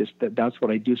depressed. It's just that that's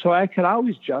what I do. So I could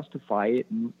always justify it.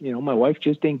 And, my wife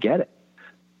just didn't get it,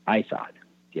 I thought,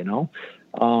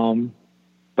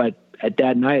 but at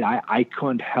that night, I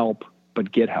couldn't help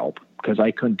but get help because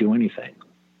I couldn't do anything.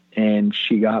 And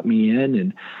she got me in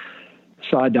and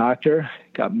saw a doctor,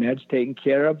 got meds taken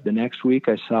care of. The next week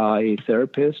I saw a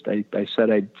therapist. I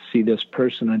said I'd see this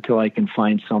person until I can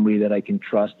find somebody that I can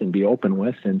trust and be open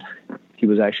with. And he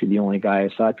was actually the only guy I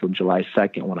saw till July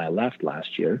 2nd when I left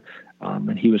last year.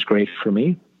 And he was great for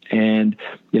me. And,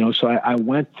 so I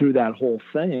went through that whole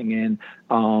thing, and,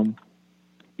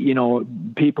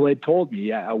 people had told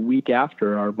me a week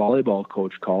after our volleyball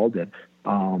coach called, and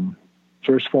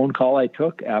first phone call I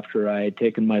took after I had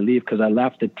taken my leave, because I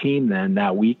left the team then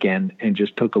that weekend and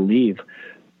just took a leave.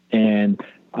 And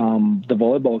the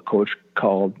volleyball coach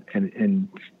called, and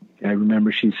I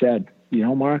remember she said,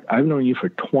 Mark, I've known you for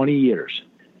 20 years.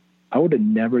 I would have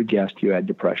never guessed you had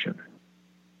depression.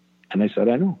 And I said,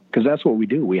 I know, because that's what we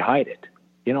do. We hide it.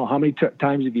 How many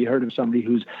times have you heard of somebody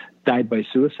who's died by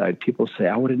suicide? People say,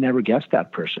 I would have never guessed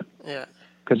that person. Yeah.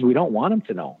 Because we don't want them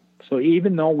to know. So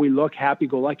even though we look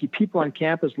happy-go-lucky, people on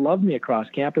campus love me across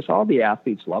campus. All the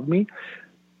athletes love me.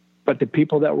 But the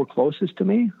people that were closest to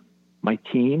me, my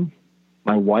team,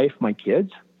 my wife, my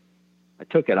kids, I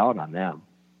took it out on them.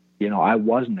 I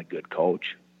wasn't a good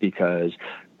coach because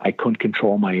I couldn't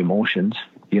control my emotions.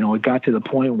 It got to the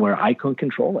point where I couldn't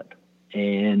control it.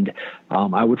 And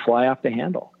I would fly off the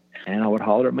handle, and I would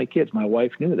holler at my kids. My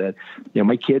wife knew that,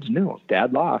 my kids knew,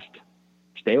 Dad lost,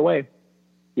 stay away,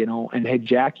 and had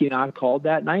Jackie not called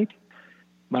that night,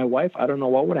 my wife, I don't know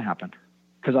what would have happened,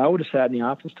 because I would have sat in the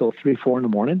office till 3, 4 in the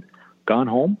morning, gone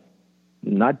home,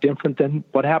 not different than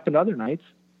what happened other nights.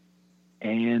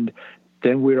 And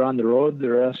then we were on the road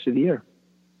the rest of the year.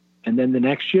 And then the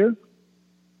next year,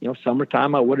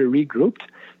 summertime, I would have regrouped.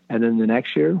 And then the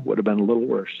next year would have been a little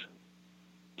worse.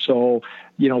 So,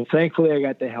 thankfully I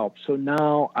got the help. So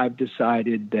now I've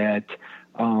decided that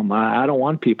I don't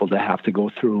want people to have to go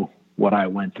through what I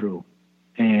went through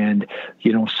and,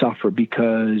 suffer,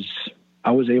 because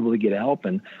I was able to get help,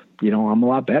 and, I'm a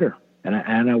lot better. And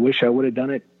I wish I would have done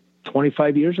it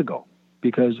 25 years ago,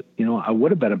 because, I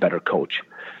would have been a better coach,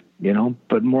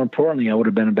 but more importantly, I would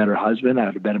have been a better husband. I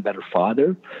would have been a better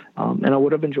father, and I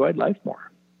would have enjoyed life more.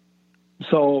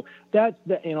 So that's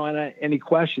any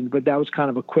questions, but that was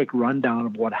kind of a quick rundown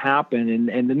of what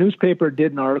happened. And the newspaper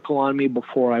did an article on me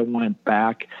before I went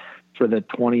back for the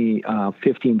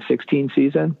 2015-16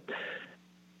 season.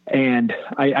 And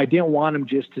I didn't want them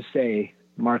just to say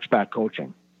Mark's back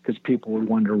coaching, because people would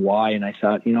wonder why. And I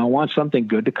thought, I want something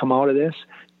good to come out of this.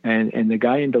 And the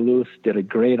guy in Duluth did a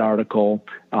great article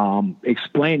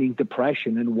explaining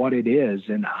depression and what it is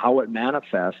and how it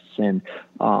manifests. And,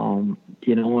 and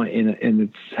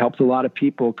it's helped a lot of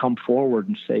people come forward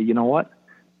and say, you know what,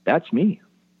 that's me.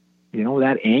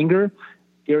 That anger,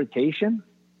 irritation,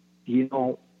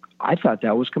 I thought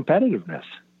that was competitiveness.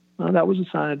 Well, that was a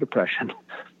sign of depression.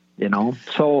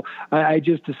 So I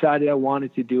just decided I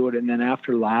wanted to do it. And then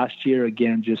after last year,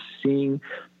 again, just seeing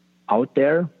out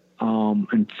there,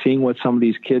 and seeing what some of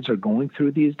these kids are going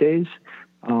through these days,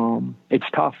 it's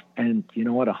tough. And you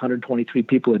know what? 123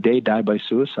 people a day die by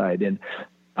suicide, and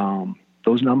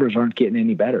those numbers aren't getting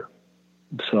any better.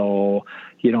 So,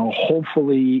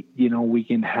 hopefully, we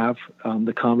can have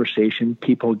the conversation.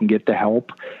 People can get the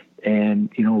help, and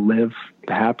live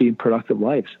happy and productive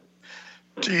lives.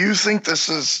 Do you think this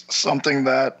is something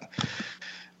that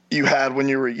you had when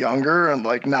you were younger, and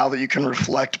like now that you can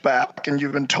reflect back and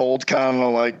you've been told kind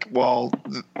of like, well,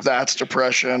 that's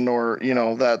depression, or,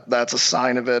 that's a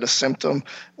sign of it, a symptom?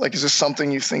 Like, is this something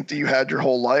you think that you had your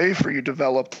whole life, or you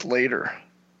developed later?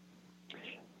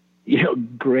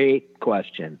 Great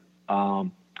question.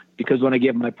 Because when I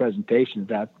give my presentations,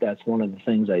 that's one of the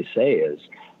things I say is,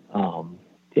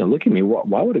 look at me.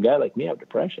 Why would a guy like me have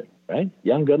depression? Right?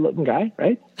 Young, good-looking guy,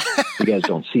 right? You guys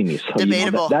don't see me, so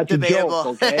debatable. That's debatable.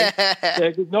 A joke,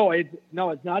 okay? No,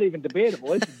 it's not even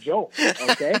debatable. It's a joke,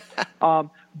 okay?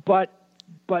 But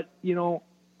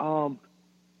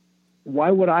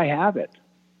why would I have it?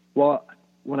 Well,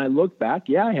 when I look back,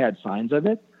 yeah, I had signs of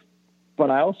it,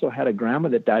 but I also had a grandma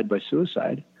that died by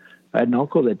suicide. I had an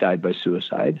uncle that died by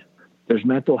suicide. There's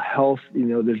mental health,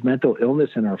 there's mental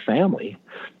illness in our family.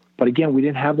 But again, we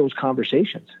didn't have those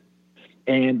conversations.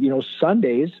 And,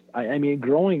 Sundays, I mean,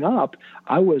 growing up,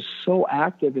 I was so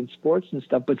active in sports and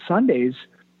stuff. But Sundays,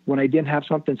 when I didn't have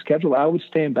something scheduled, I would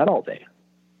stay in bed all day.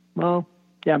 Well,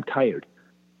 yeah, I'm tired.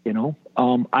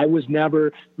 I was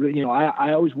never,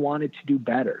 I always wanted to do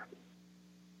better.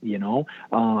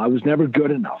 I was never good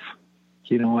enough.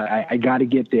 I got to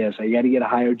get this. I got to get a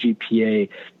higher GPA.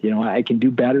 I can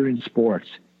do better in sports.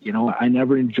 I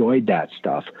never enjoyed that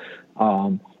stuff.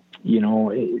 I've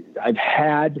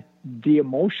had the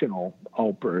emotional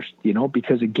outburst,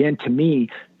 because again, to me,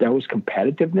 that was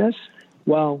competitiveness.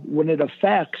 Well, when it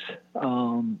affects,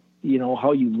 how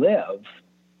you live,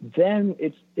 then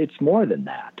it's more than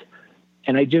that.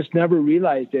 And I just never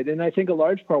realized it. And I think a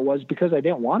large part was because I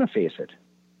didn't want to face it.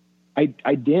 I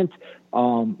didn't,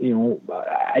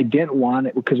 I didn't want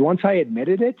it, because once I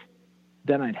admitted it,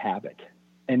 then I'd have it.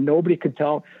 And nobody could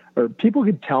tell, or people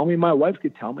could tell me, my wife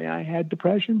could tell me I had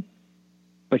depression,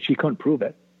 but she couldn't prove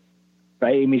it,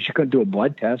 right? I mean, she couldn't do a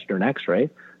blood test or an X-ray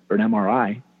or an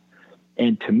MRI.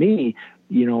 And to me,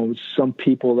 some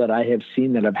people that I have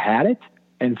seen that have had it,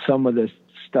 and some of the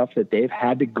stuff that they've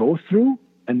had to go through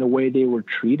and the way they were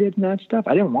treated and that stuff,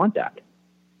 I didn't want that.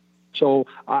 So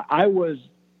I was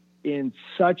in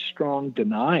such strong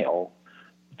denial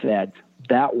that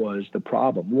was the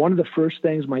problem. One of the first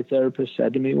things my therapist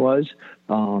said to me was,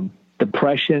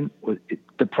 depression's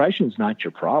not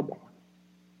your problem.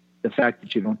 The fact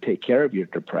that you don't take care of your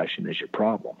depression is your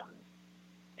problem.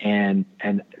 And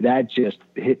that just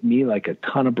hit me like a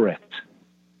ton of bricks,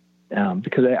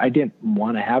 because I didn't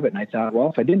want to have it. And I thought, well,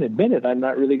 if I didn't admit it, I'm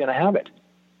not really going to have it.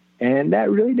 And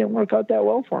that really didn't work out that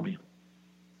well for me.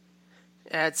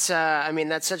 That's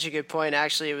such a good point.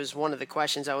 Actually, it was one of the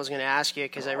questions I was going to ask you,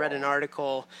 because I read an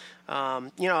article,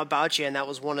 about you, and that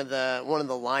was one of the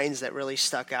lines that really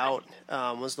stuck out,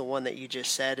 was the one that you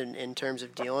just said in terms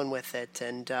of dealing with it.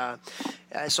 And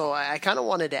so I kind of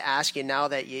wanted to ask you, now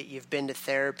that you've been to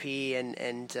therapy,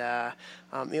 and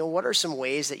what are some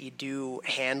ways that you do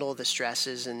handle the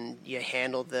stresses and you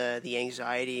handle the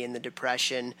anxiety and the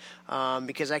depression?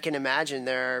 Because I can imagine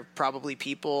there are probably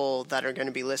people that are going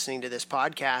to be listening to this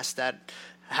podcast that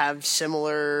have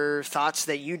similar thoughts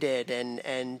that you did,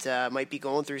 and might be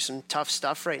going through some tough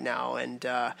stuff right now. And,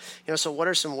 so what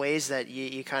are some ways that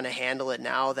you kind of handle it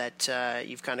now that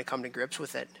you've kind of come to grips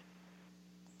with it?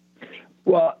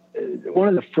 Well, one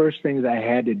of the first things I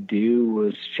had to do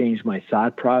was change my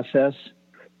thought process,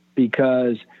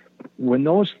 because when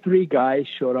those 3 guys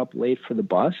showed up late for the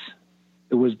bus,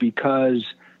 it was because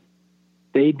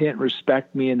they didn't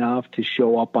respect me enough to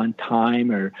show up on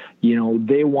time, or,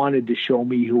 they wanted to show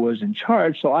me who was in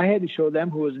charge. So I had to show them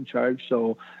who was in charge.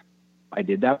 So I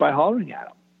did that by hollering at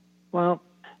them. Well,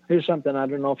 here's something I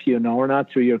don't know if you know or not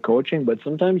through your coaching, but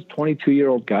sometimes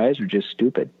 22-year-old guys are just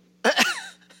stupid.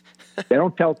 They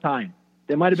don't tell time.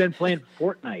 They might have been playing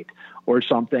Fortnite or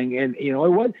something. And, it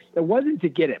wasn't to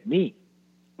get at me,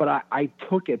 but I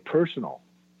took it personal.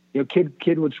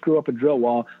 Kid would screw up a drill.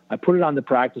 Well, I put it on the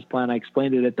practice plan. I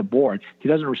explained it at the board. He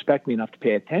doesn't respect me enough to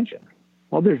pay attention.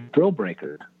 Well, there's drill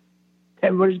breakers.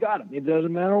 Everybody's got them. It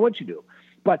doesn't matter what you do.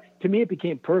 But to me, it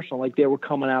became personal, like they were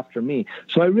coming after me.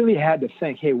 So I really had to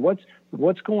think, hey, what's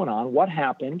going on? What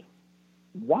happened?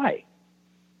 Why?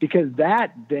 Because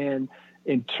that then,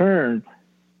 in turn,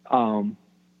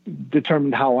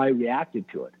 determined how I reacted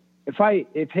to it. If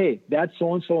hey, that's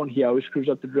so-and-so and he always screws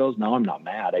up the drills, now I'm not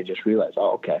mad. I just realized,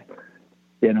 okay,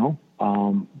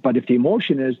 but if the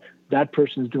emotion is that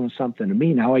person's doing something to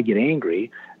me, now I get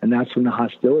angry, and that's when the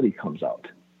hostility comes out.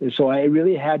 And so I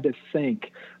really had to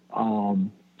think,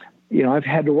 I've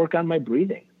had to work on my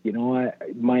breathing,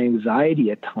 my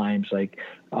anxiety at times, like,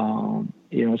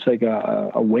 it's like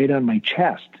a weight on my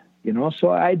chest, so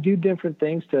I do different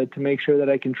things to make sure that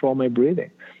I control my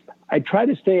breathing. I try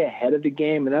to stay ahead of the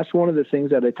game, and that's one of the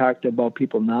things that I talk to about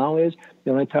people now is,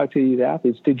 when I talk to these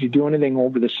athletes, did you do anything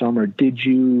over the summer? Did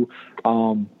you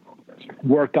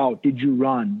work out? Did you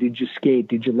run? Did you skate?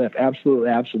 Did you lift? Absolutely,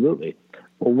 absolutely.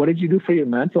 Well, what did you do for your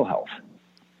mental health?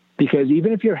 Because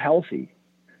even if you're healthy,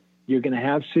 you're going to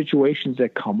have situations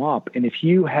that come up, and if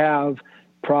you have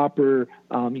proper,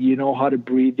 you know how to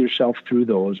breathe yourself through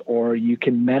those, or you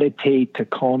can meditate to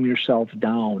calm yourself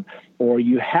down, or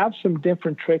you have some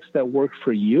different tricks that work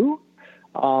for you,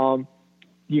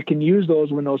 you can use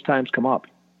those when those times come up.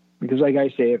 Because like I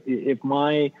say,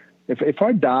 if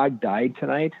our dog died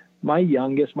tonight, my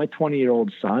youngest, my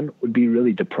 20-year-old son would be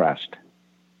really depressed.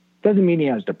 Doesn't mean he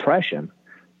has depression,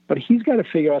 but he's got to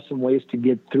figure out some ways to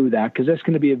get through that, because that's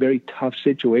going to be a very tough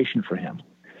situation for him.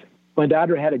 My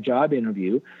daughter had a job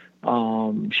interview.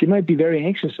 She might be very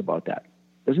anxious about that.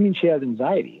 Doesn't mean she has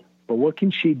anxiety, but what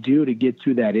can she do to get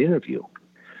through that interview?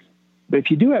 But if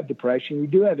you do have depression, you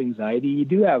do have anxiety, you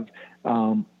do have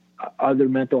other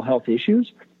mental health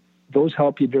issues, those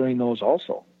help you during those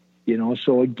also.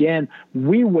 So again,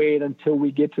 we wait until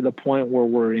we get to the point where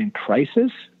we're in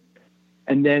crisis,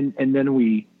 and then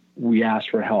we ask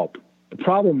for help. The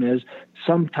problem is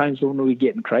sometimes when we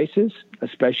get in crisis,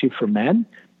 especially for men,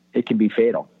 it can be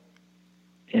fatal.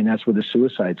 And that's where the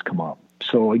suicides come up.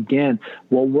 So again,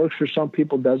 what works for some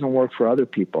people doesn't work for other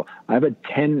people. I have it's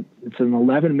an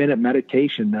 11-minute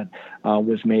meditation that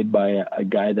was made by a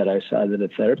guy that I saw that a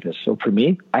therapist. So for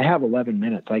me, I have 11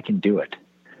 minutes. I can do it.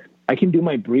 I can do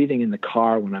my breathing in the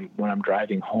car when I'm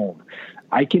driving home.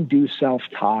 I can do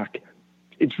self-talk.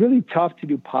 It's really tough to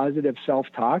do positive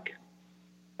self-talk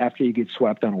after you get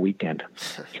swept on a weekend.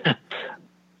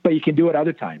 But you can do it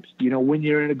other times. When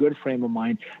you're in a good frame of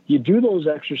mind, you do those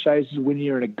exercises when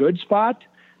you're in a good spot.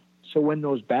 So when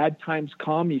those bad times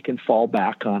come, you can fall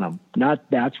back on them.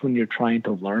 That's when you're trying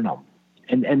to learn them.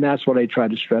 And that's what I try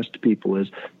to stress to people is,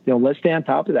 let's stay on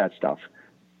top of that stuff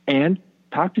and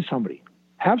talk to somebody.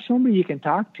 Have somebody you can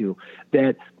talk to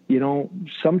that,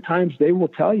 sometimes they will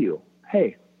tell you,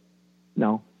 hey,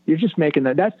 no, you're just making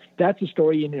that. That's a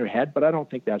story in your head, but I don't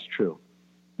think that's true.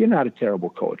 You're not a terrible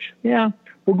coach. Yeah,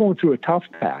 we're going through a tough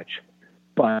patch,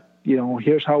 but,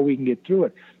 here's how we can get through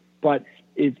it. But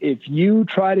if you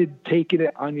try to take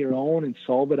it on your own and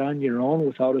solve it on your own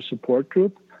without a support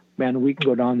group, man, we can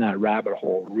go down that rabbit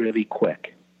hole really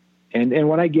quick. And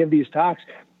when I give these talks,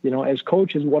 as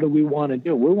coaches, what do we want to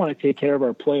do? We want to take care of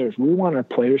our players. We want our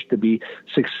players to be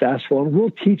successful, and we'll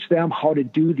teach them how to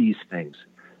do these things.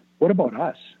 What about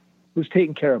us? Who's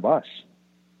taking care of us?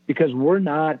 Because we're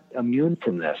not immune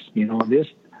from this.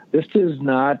 This does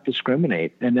not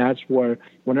discriminate. And that's where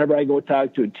whenever I go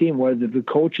talk to a team, whether the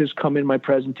coaches come in my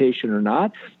presentation or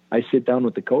not, I sit down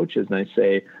with the coaches and I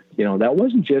say, that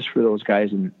wasn't just for those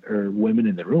guys or women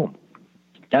in the room.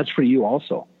 That's for you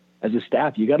also. As a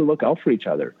staff, you got to look out for each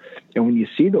other. And when you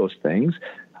see those things,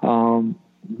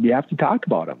 you have to talk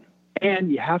about them.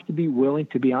 And you have to be willing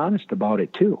to be honest about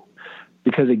it too.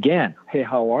 Because again, hey,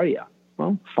 how are you?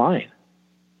 Well, fine.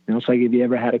 It's like if you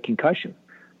ever had a concussion.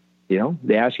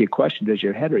 They ask you a question, does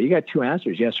your head hurt? You got two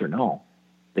answers, yes or no.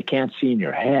 They can't see in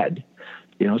your head.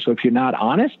 So if you're not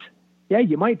honest, yeah,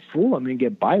 you might fool them and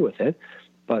get by with it.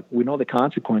 But we know the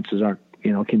consequences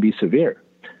can be severe.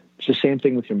 It's the same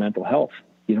thing with your mental health.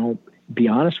 Be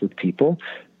honest with people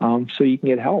so you can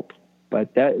get help.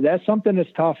 But that's something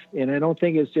that's tough. And I don't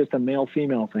think it's just a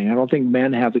male-female thing. I don't think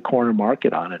men have the corner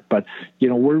market on it. But,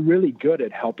 we're really good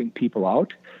at helping people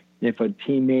out. If a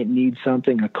teammate needs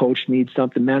something, a coach needs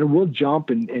something, man, we'll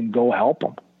jump and go help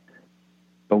them.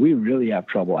 But we really have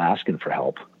trouble asking for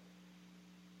help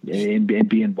and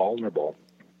being vulnerable.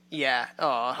 Yeah,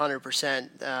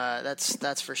 100%.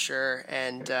 That's for sure.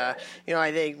 And I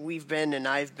think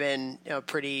I've been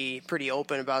pretty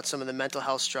open about some of the mental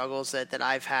health struggles that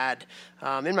I've had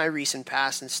in my recent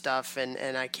past and stuff.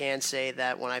 And I can say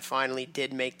that when I finally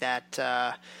did make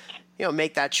that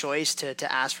make that choice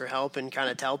to ask for help and kind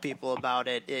of tell people about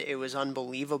it, it was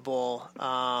unbelievable.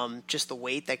 Just the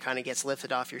weight that kind of gets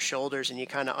lifted off your shoulders, and you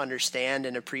kind of understand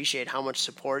and appreciate how much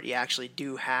support you actually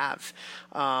do have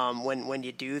when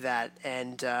you do that.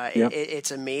 And it's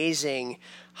amazing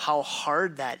how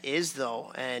hard that is,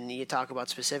 though. And you talk about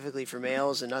specifically for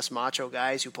males and us macho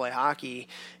guys who play hockey,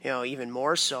 even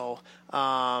more so.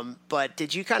 But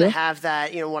did you kind of have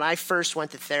that, when I first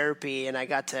went to therapy and I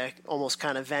got to almost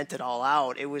kind of vent it all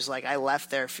out, it was like I left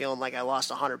there feeling like I lost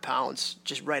 100 pounds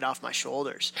just right off my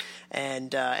shoulders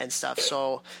and stuff.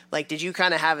 So like, did you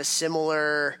kind of have a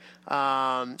similar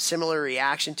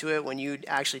reaction to it when you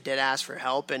actually did ask for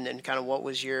help, and kind of what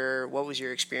was your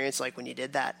experience like when you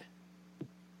did that?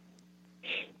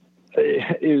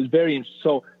 It was very interesting.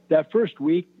 So that first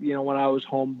week, when I was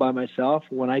home by myself,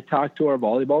 when I talked to our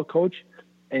volleyball coach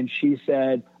and she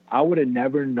said, I would have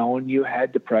never known you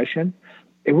had depression.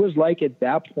 It was like at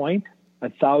that point,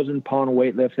 1,000-pound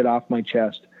weight lifted off my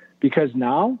chest, because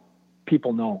now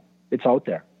people know it's out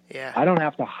there. Yeah. I don't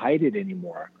have to hide it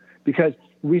anymore because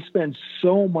we spend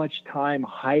so much time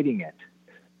hiding it.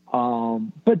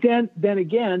 But then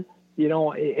again,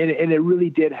 and it really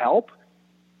did help.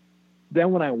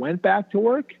 Then when I went back to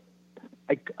work,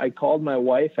 I called my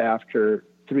wife after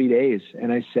 3 days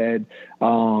and I said,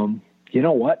 you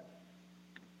know what?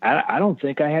 I don't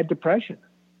think I had depression.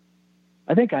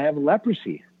 I think I have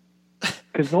leprosy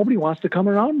because nobody wants to come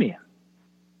around me.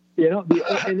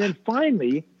 And then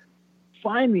finally,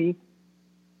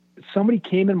 somebody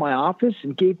came in my office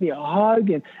and gave me a hug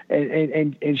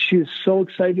and she was so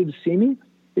excited to see me.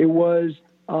 It was,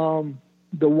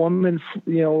 the woman,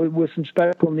 with some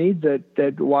special needs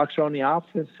that walks around the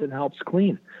office and helps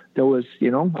clean. There was,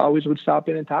 always would stop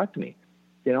in and talk to me,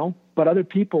 but other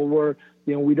people were,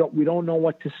 we don't know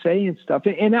what to say and stuff.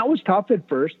 And that was tough at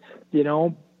first,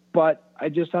 but I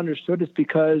just understood it's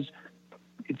because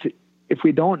if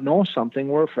we don't know something,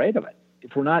 we're afraid of it.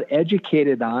 If we're not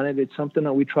educated on it, it's something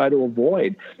that we try to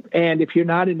avoid. And if you're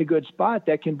not in a good spot,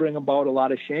 that can bring about a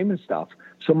lot of shame and stuff.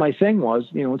 So my thing was,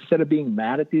 instead of being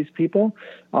mad at these people,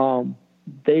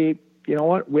 we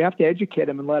have to educate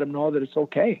them and let them know that it's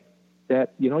okay,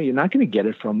 that, you're not going to get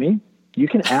it from me. You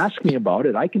can ask me about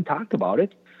it. I can talk about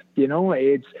it.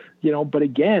 It's, but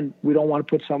again, we don't want to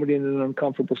put somebody in an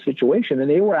uncomfortable situation. And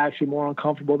they were actually more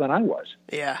uncomfortable than I was.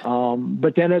 Yeah.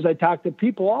 But then as I talked to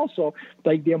people also,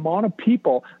 like the amount of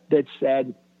people that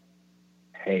said,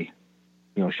 hey,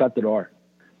 shut the door.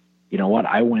 You know what?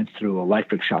 I went through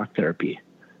electric shock therapy,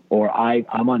 or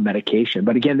I'm on medication.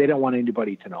 But again, they don't want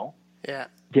anybody to know. Yeah.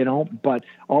 But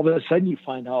all of a sudden you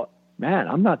find out, man,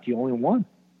 I'm not the only one.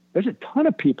 There's a ton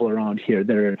of people around here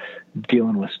that are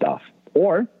dealing with stuff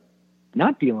or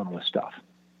not dealing with stuff,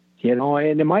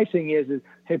 and then my thing is,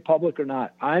 hey, public or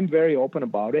not, I'm very open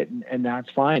about it, and that's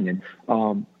fine.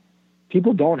 And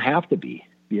people don't have to be,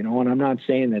 and I'm not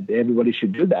saying that everybody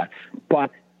should do that,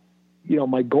 but,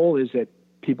 my goal is that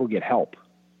people get help,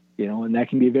 and that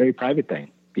can be a very private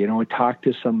thing. I talk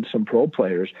to some pro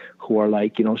players who are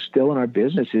like, still in our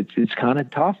business. It's kind of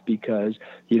tough because,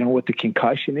 with the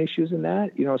concussion issues and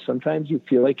that, sometimes you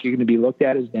feel like you're going to be looked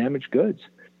at as damaged goods.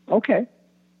 Okay.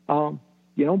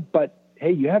 But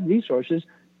hey, you have resources,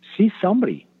 see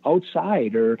somebody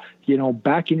outside or,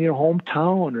 back in your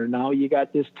hometown, or now you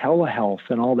got this telehealth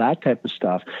and all that type of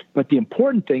stuff. But the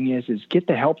important thing is get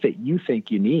the help that you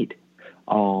think you need.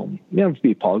 You don't have to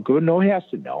be Paul Good. No, he has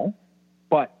to know.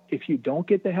 But if you don't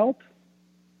get the help,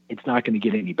 it's not going to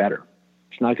get any better.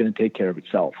 It's not going to take care of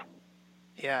itself.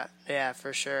 Yeah,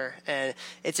 for sure. And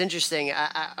it's interesting.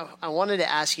 I wanted to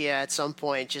ask you at some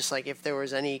point, just like if there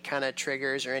was any kind of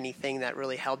triggers or anything that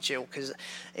really helped you, because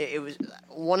it was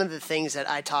one of the things that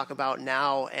I talk about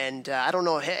now. And I don't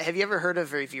know, have you ever heard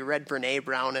of, or have you read Brene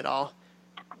Brown at all?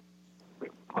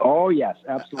 Oh yes,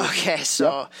 absolutely. Okay,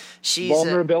 so she's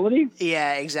vulnerability.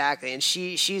 Yeah, exactly, and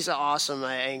she's awesome.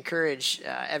 I encourage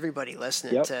everybody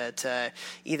listening to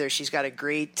either she's got a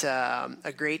great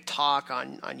talk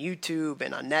on YouTube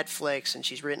and on Netflix, and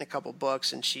she's written a couple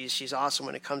books, and she's awesome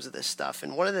when it comes to this stuff.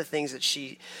 And one of the things that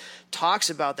she talks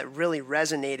about that really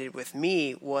resonated with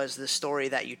me was the story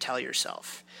that you tell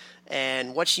yourself.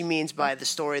 And what she means by the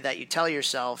story that you tell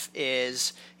yourself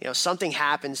is, something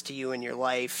happens to you in your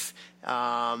life.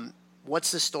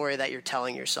 What's the story that you're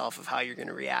telling yourself of how you're going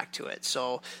to react to it?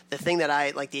 So the thing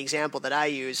that the example that I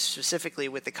use specifically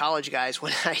with the college guys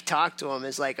when I talk to them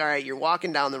is like, all right, you're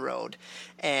walking down the road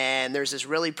and there's this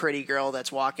really pretty girl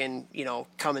that's walking,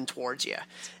 coming towards you.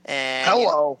 And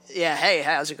hello. Hey,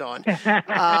 how's it going?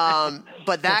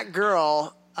 But that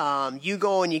girl, you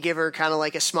go and you give her kind of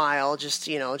like a smile, just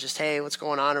hey, what's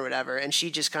going on or whatever. And she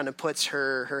just kind of puts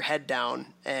her head down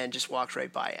and just walks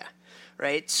right by you.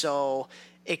 Right. So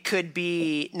it could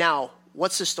be, now,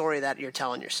 what's the story that you're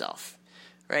telling yourself?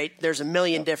 Right? There's a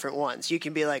million different ones. You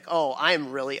can be like, oh,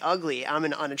 I'm really ugly. I'm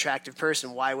an unattractive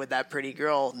person. Why would that pretty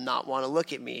girl not want to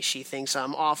look at me? She thinks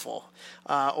I'm awful.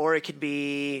 Or it could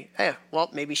be, hey, well,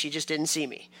 maybe she just didn't see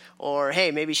me. Or,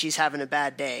 hey, maybe she's having a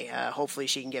bad day. Hopefully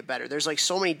she can get better. There's like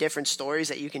so many different stories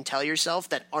that you can tell yourself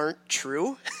that aren't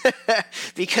true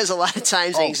because a lot of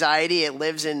times anxiety, it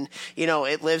lives in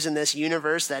this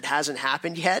universe that hasn't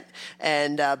happened yet.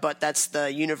 And, but that's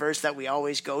the universe that we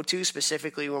always go to,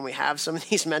 specifically when we have some of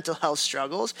these mental health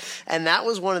struggles. And that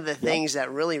was one of the things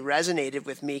that really resonated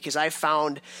with me, because I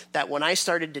found that when I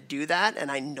started to do that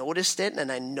and I noticed it,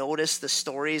 and I noticed the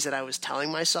stories that I was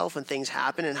telling myself when things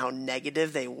happened and how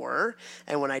negative they were,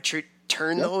 and when I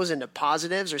turn those into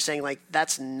positives, or saying like,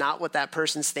 that's not what that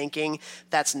person's thinking,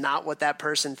 that's not what that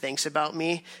person thinks about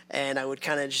me, and I would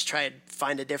kind of just try to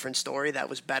find a different story that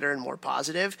was better and more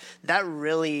positive, that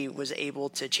really was able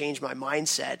to change my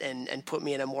mindset and put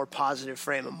me in a more positive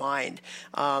frame of mind.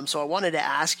 So I wanted to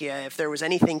ask you if there was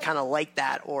anything kind of like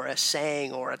that, or a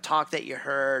saying or a talk that you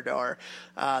heard, or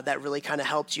that really kind of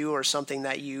helped you, or something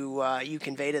that you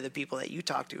convey to the people that you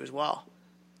talk to as well.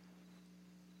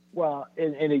 Well,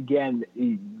 and again,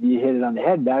 you hit it on the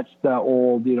head. That's the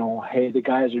old, hey, the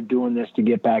guys are doing this to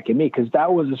get back at me, because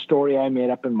that was a story I made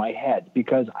up in my head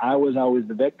because I was always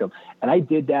the victim. And I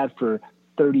did that for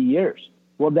 30 years.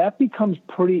 Well, that becomes a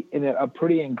pretty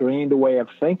ingrained way of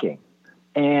thinking.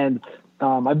 And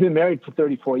I've been married for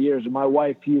 34 years, and my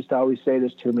wife used to always say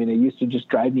this to me, and it used to just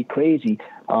drive me crazy.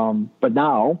 But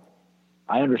now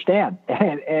I understand,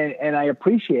 and I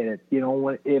appreciate it.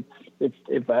 When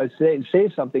if I say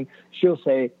something, she'll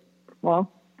say,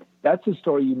 well, that's a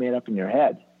story you made up in your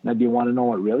head. Now, do you want to know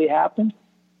what really happened?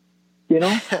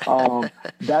 That's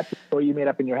a story you made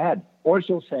up in your head. Or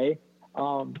she'll say,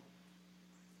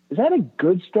 is that a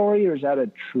good story or is that a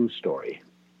true story?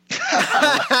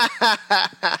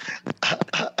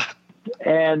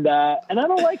 And I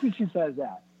don't like when she says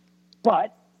that,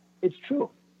 but it's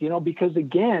true, because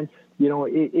again,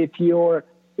 if you're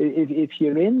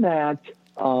in that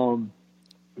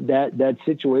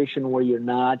situation where you're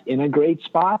not in a great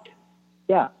spot,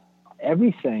 yeah,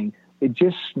 everything, it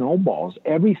just snowballs.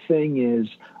 Everything is,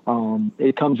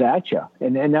 it comes at you.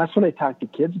 And that's what I talk to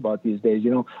kids about these days.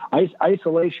 You know,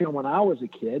 isolation when I was a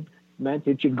kid meant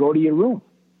that you'd go to your room.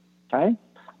 Okay.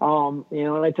 You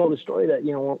know, and I tell the story that,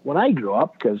 you know, when I grew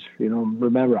up, because, you know,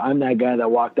 remember, I'm that guy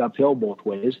that walked uphill both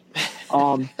ways,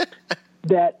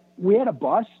 that we had a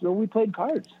bus, so we played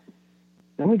cards.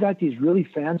 Then we got these really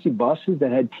fancy buses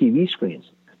that had TV screens.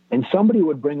 And somebody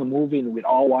would bring a movie and we'd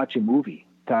all watch a movie.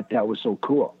 Thought that was so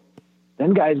cool.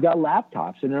 Then guys got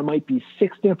laptops, and there might be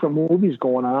 6 different movies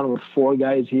going on with 4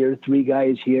 guys here, 3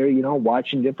 guys here, you know,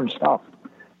 watching different stuff.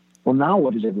 Well, now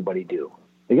what does everybody do?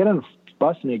 They get on the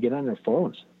bus and they get on their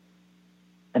phones.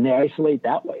 And they isolate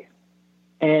that way.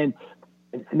 And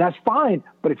that's fine.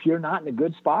 But if you're not in a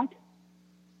good spot,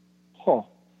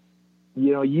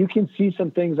 you know, you can see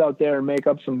some things out there and make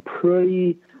up some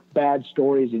pretty bad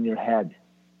stories in your head.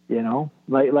 You know,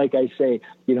 like I say,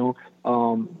 you know,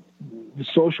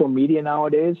 social media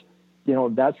nowadays, you know,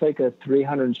 that's like a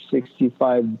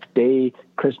 365-day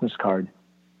Christmas card.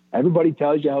 Everybody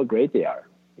tells you how great they are.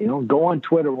 You know, go on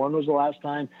Twitter. When was the last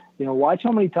time? You know, watch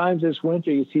how many times this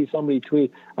winter you see somebody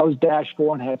tweet, I was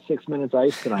 -4 and had 6 minutes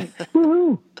ice tonight.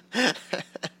 Woohoo!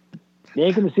 You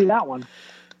ain't going to see that one,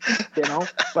 you know,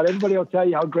 but everybody will tell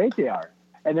you how great they are.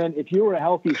 And then if you were a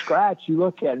healthy scratch, you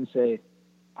look at it and say,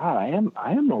 I am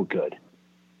no good.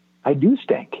 I do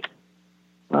stink.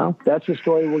 Well, that's a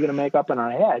story we're going to make up in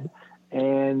our head.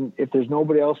 And if there's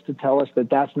nobody else to tell us that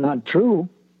that's not true,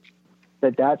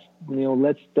 that's, you know,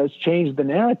 let's change the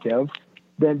narrative,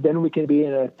 then we can be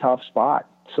in a tough spot.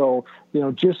 So, you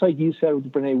know, just like you said,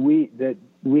 Brene,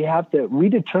 we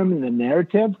determine the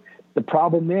narrative. The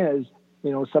problem is,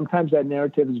 you know, sometimes that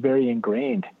narrative is very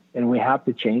ingrained, and we have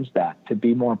to change that to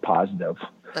be more positive.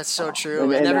 That's so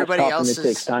true. And everybody else's,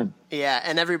 takes time. Yeah,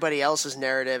 and everybody else's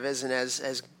narrative isn't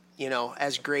as you know,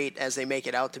 as great as they make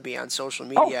it out to be on social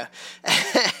media.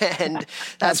 And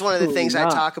that's one of the things I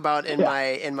talk about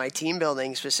in my team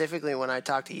building, specifically when I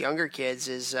talk to younger kids,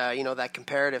 is, you know, that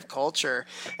comparative culture.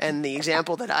 And the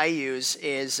example that I use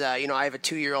is, you know, I have a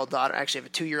 2-year-old daughter. Actually, I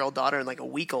have a 2-year-old daughter and like a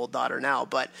week-old daughter now.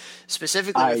 But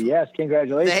specifically, yes,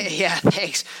 congratulations. Yeah,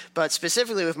 thanks. But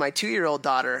specifically with my 2-year-old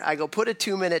daughter, I go put a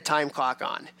 2-minute time clock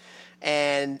on.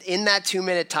 And in that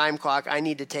 2-minute time clock, I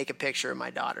need to take a picture of my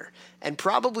daughter. And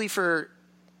probably for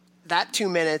that 2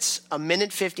 minutes, a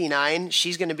minute 59,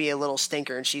 she's going to be a little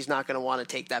stinker and she's not going to want to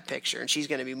take that picture. And she's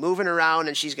going to be moving around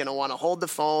and she's going to want to hold the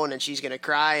phone and she's going to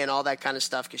cry and all that kind of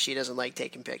stuff because she doesn't like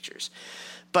taking pictures.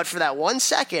 But for that 1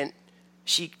 second,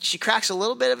 she cracks a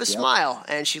little bit of a smile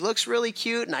and she looks really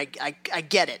cute, and I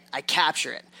get it. I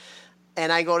capture it.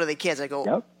 And I go to the kids, I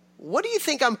go, what do you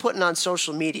think I'm putting on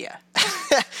social media?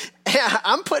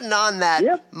 I'm putting on that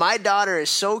my daughter is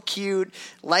so cute,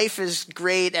 life is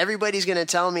great, everybody's going to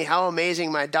tell me how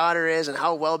amazing my daughter is and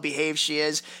how well behaved she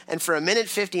is. And for a minute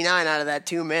 59 out of that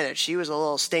 2 minutes, she was a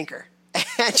little stinker.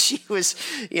 And she was,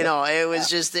 you know, it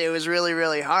was really,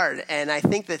 really hard. And I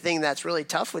think the thing that's really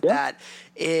tough with that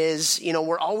is, you know,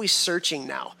 we're always searching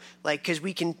now, like, because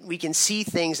we can see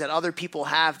things that other people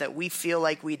have that we feel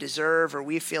like we deserve or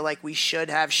we feel like we should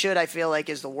have. Should, I feel like,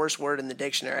 is the worst word in the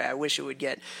dictionary. I wish it would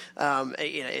get, you know,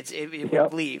 it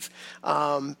would leave.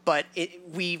 But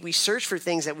we search for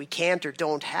things that we can't or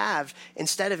don't have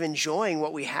instead of enjoying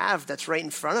what we have that's right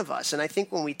in front of us. And I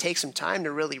think when we take some time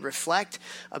to really reflect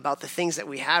about the things that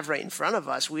we have right in front of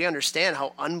us, we understand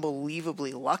how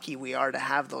unbelievably lucky we are to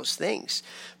have those things.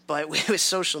 But with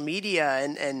social media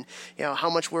and you know how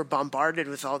much we're bombarded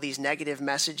with all these negative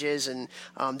messages and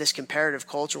this comparative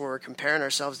culture where we're comparing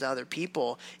ourselves to other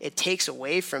people, it takes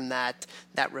away from that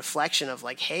reflection of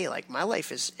like, hey, like my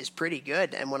life is pretty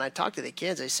good. And when I talk to the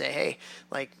kids, I say, hey,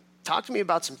 like, talk to me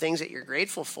about some things that you're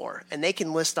grateful for, and they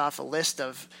can list off a list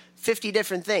of 50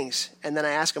 different things, and then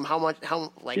I ask them how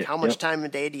much time a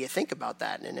day do you think about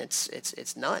that, and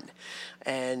it's none,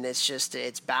 and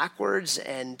it's backwards.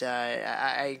 And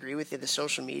I agree with you. The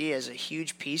social media is a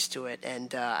huge piece to it,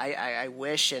 and I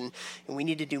wish and we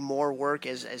need to do more work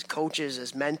as coaches,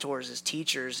 as mentors, as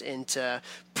teachers into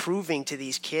proving to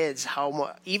these kids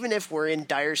how even if we're in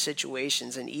dire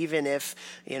situations and even if,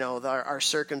 you know, our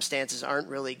circumstances aren't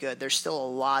really good, there's still a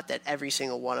lot that every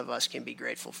single one of us can be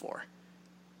grateful for.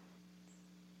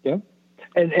 Yeah.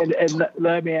 And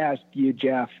let me ask you,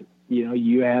 Jeff, you know,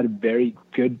 you had a very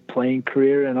good playing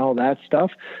career and all that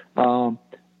stuff.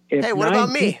 Hey, what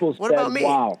about me? What about me?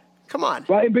 Wow. Come on.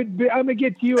 Well, but I'm going to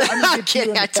get you. I'm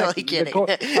totally kidding.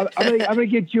 I'm going to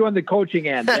get you on the coaching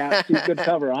end. Yeah, it's a good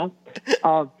cover,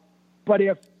 huh? But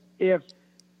if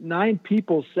 9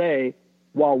 people say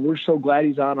wow, we're so glad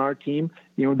he's on our team.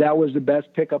 That was the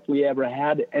best pickup we ever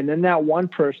had. And then that one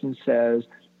person says,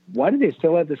 why do they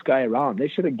still have this guy around? They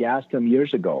should have gassed him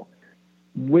years ago.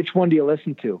 Which one do you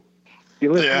listen to? Do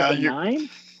you listen to the 9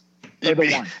 or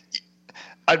the 1?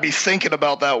 I'd be thinking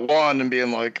about that one and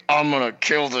being like, I'm going to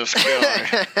kill this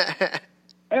guy.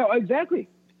 Oh, exactly.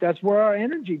 That's where our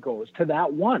energy goes, to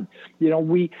that one.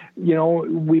 We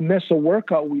miss a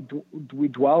workout. We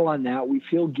dwell on that. We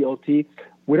feel guilty.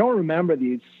 We don't remember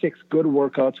these 6 good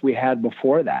workouts we had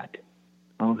before that.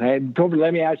 Okay. Toby,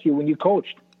 let me ask you, when you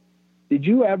coached, did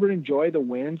you ever enjoy the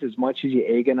wins as much as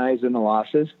you agonized in the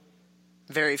losses?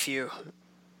 Very few.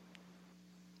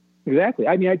 Exactly.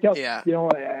 I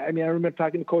remember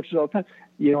talking to coaches all the time.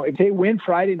 If they win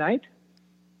Friday night,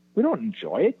 we don't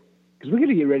enjoy it because we got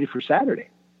to get ready for Saturday.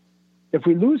 If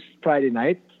we lose Friday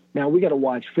night, now we got to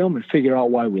watch film and figure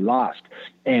out why we lost.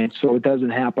 And so it doesn't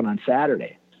happen on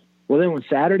Saturday. Well, then when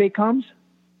Saturday comes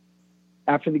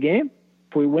after the game,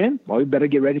 if we win, well, we better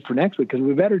get ready for next week because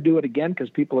we better do it again because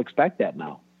people expect that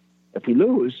now. If we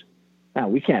lose, now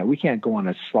we can't go on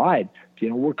a slide.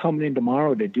 We're coming in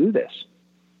tomorrow to do this.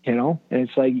 And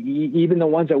it's like even the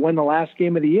ones that win the last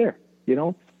game of the year,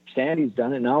 Sandy's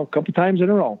done it now a couple times in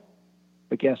a row.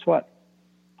 But guess what?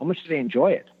 How much do they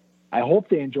enjoy it? I hope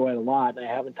they enjoy it a lot. I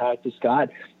haven't talked to Scott,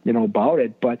 about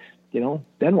it. But,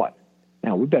 then what?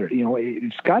 Now we better,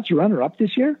 if Scott's your runner-up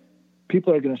this year,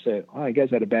 people are going to say, oh, you guys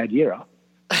had a bad year,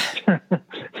 huh?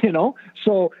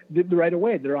 So right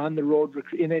away they're on the road.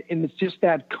 And it's just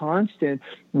that constant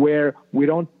where we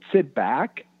don't sit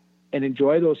back and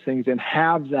enjoy those things and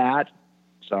have that,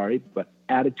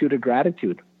 attitude of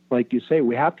gratitude. Like you say,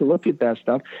 we have to look at that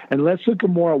stuff and let's look at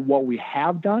more of what we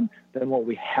have done than what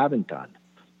we haven't done.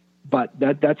 But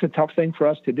that's a tough thing for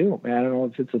us to do. I don't know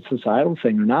if it's a societal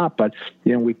thing or not, but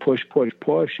we push,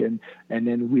 and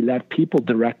then we let people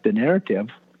direct the narrative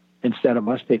instead of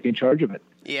us taking charge of it.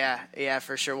 Yeah,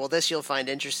 for sure. Well, this you'll find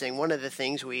interesting. One of the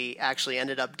things we actually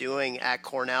ended up doing at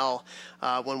Cornell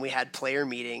when we had player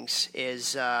meetings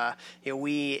is,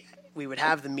 we would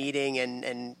have the meeting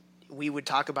and we would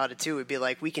talk about it too. It'd be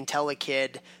like, we can tell a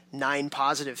kid 9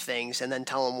 positive things and then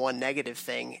tell him 1 negative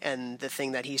thing. And the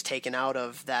thing that he's taken out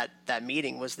of that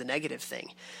meeting was the negative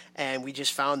thing. And we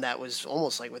just found that was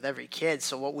almost like with every kid.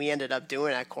 So what we ended up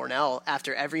doing at Cornell,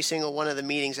 after every single one of the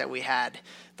meetings that we had,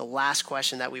 the last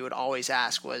question that we would always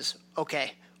ask was,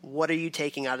 okay, what are you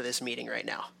taking out of this meeting right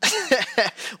now?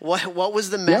 What was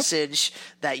the message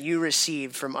that you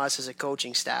received from us as a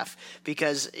coaching staff?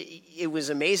 Because it was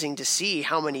amazing to see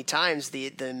how many times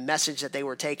the message that they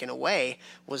were taking away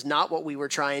was not what we were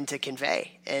trying to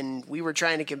convey. And we were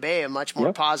trying to convey a much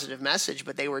more positive message,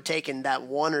 but they were taking that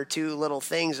 1 or 2 little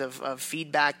things of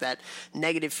feedback, that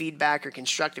negative feedback or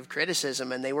constructive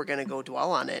criticism, and they were going to go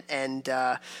dwell on it. And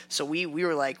so we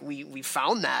were like, we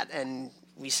found that, and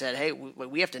we said, hey,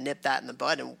 we have to nip that in the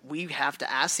bud, and we have to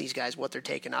ask these guys what they're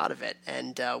taking out of it.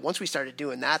 And once we started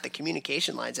doing that, the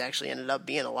communication lines actually ended up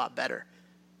being a lot better.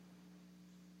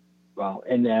 Well,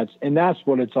 and that's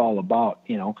what it's all about,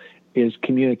 is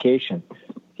communication.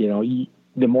 The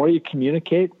more you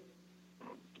communicate,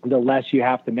 the less you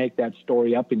have to make that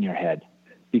story up in your head,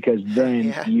 because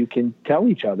then you can tell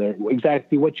each other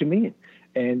exactly what you mean.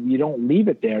 And you don't leave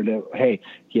it there to, hey,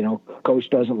 coach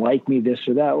doesn't like me, this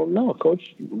or that. Well, no, coach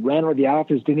ran out of the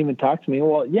office, didn't even talk to me.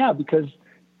 Well, yeah, because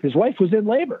his wife was in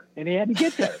labor and he had to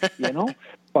get there,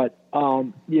 But,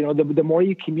 the more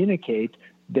you communicate,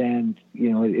 then,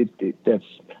 it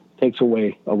takes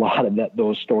away a lot of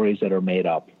those stories that are made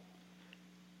up.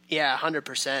 Yeah,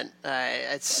 100%.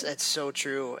 It's so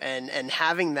true. And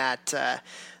having that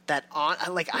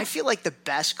I feel like the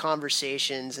best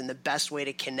conversations and the best way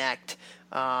to connect,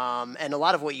 and a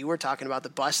lot of what you were talking about, the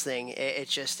bus thing,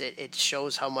 it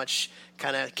shows how much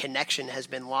kind of connection has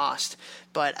been lost.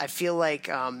 But I feel like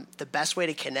the best way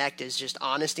to connect is just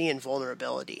honesty and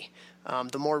vulnerability.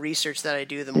 The more research that I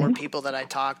do, the more people that I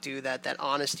talk to, that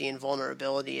honesty and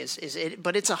vulnerability is it.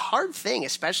 But it's a hard thing,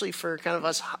 especially for kind of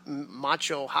us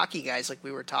macho hockey guys like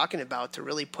we were talking about, to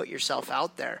really put yourself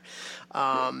out there.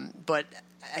 But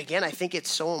again, I think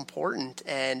it's so important.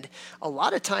 And a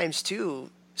lot of times too,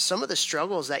 some of the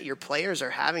struggles that your players are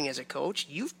having as a coach,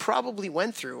 you've probably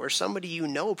went through, or somebody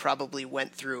probably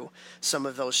went through some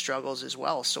of those struggles as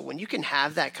well. So when you can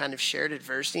have that kind of shared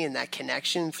adversity and that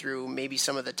connection through maybe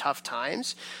some of the tough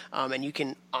times, and you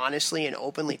can honestly and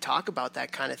openly talk about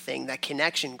that kind of thing, that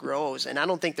connection grows. And I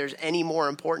don't think there's any more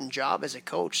important job as a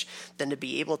coach than to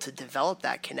be able to develop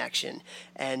that connection.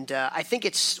 And I think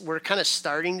we're kind of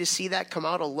starting to see that come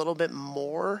out a little bit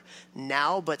more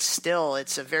now, but still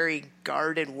it's a very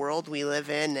guarded world we live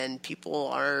in, and people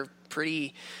are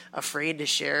pretty afraid to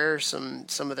share some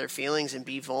of their feelings and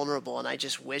be vulnerable. And I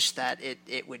just wish that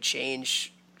it would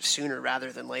change sooner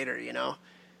rather than later, you know?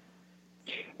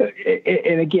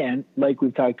 And again, like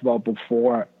we've talked about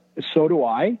before, so do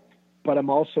I, but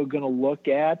I'm also going to look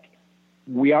at,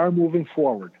 we are moving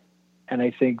forward. And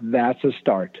I think that's a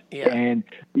start. Yeah. And,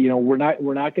 you know, we're not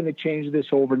going to change this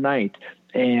overnight.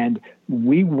 And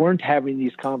we weren't having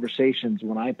these conversations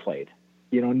when I played.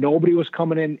 You know, nobody was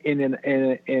coming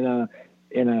in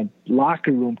a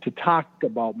locker room to talk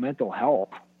about mental health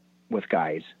with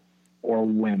guys or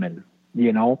women,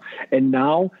 you know. And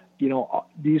now, you know,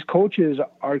 these coaches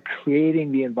are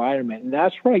creating the environment. And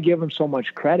that's where I give them so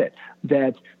much credit,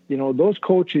 that, you know, those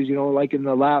coaches, you know, like in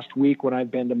the last week when I've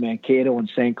been to Mankato and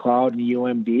St. Cloud and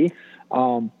UMD,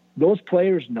 those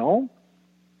players know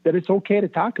that it's okay to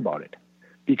talk about it,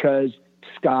 because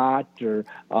Scott or,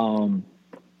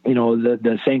 you know,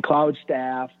 the St. Cloud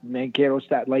staff, Mankato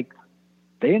staff, like,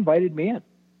 they invited me in.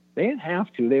 They didn't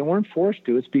have to. They weren't forced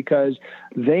to. It's because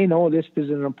they know this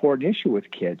is an important issue with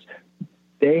kids.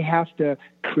 They have to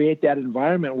create that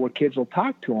environment where kids will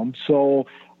talk to them. So,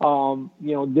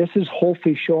 you know, this is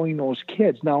hopefully showing those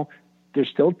kids. Now, there's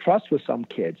still trust with some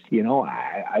kids. You know,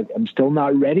 I'm still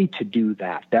not ready to do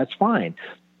that. That's fine.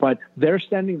 But they're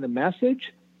sending the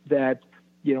message that,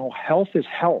 you know, health is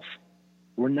health.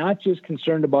 We're not just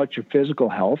concerned about your physical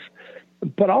health,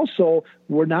 but also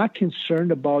we're not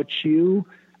concerned about you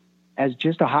as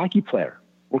just a hockey player.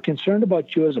 We're concerned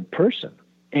about you as a person.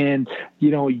 And,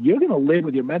 you know, you're going to live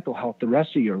with your mental health the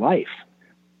rest of your life.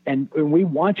 And we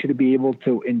want you to be able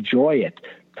to enjoy it,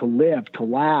 to live, to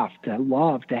laugh, to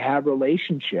love, to have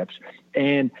relationships.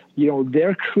 And, you know,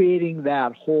 they're creating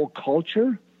that whole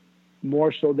culture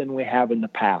more so than we have in the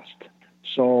past.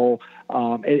 So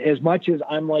as much as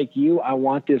I'm like you, I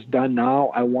want this done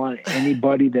now. I want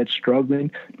anybody that's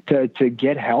struggling to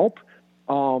get help.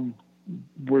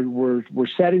 We're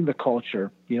setting the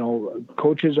culture. You know,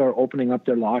 coaches are opening up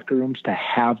their locker rooms to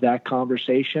have that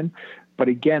conversation. But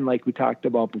again, like we talked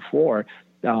about before,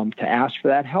 to ask for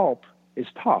that help is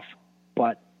tough.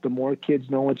 But the more kids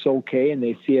know it's okay and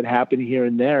they see it happen here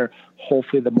and there,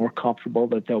 hopefully the more comfortable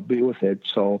that they'll be with it.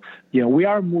 So, you know, we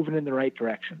are moving in the right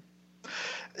direction.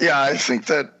 Yeah, I think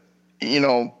that, you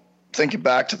know, thinking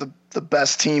back to the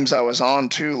best teams I was on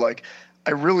too, like,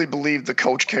 I really believed the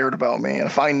coach cared about me. And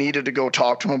if I needed to go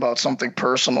talk to him about something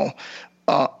personal,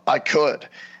 I could.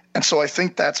 And so I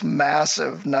think that's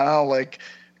massive now. Like,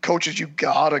 coaches, you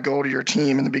got to go to your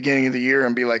team in the beginning of the year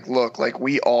and be like, look, like,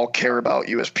 we all care about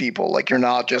you as people. Like, you're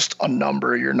not just a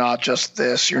number. You're not just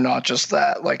this. You're not just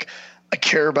that. Like, I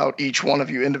care about each one of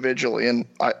you individually. And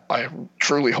I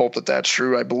truly hope that that's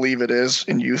true. I believe it is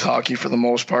in youth hockey for the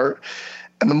most part.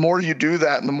 And the more you do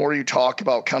that and the more you talk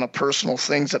about kind of personal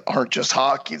things that aren't just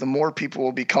hockey, the more people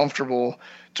will be comfortable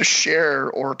to share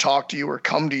or talk to you or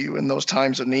come to you in those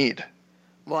times of need.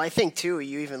 Well, I think, too,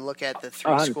 you even look at the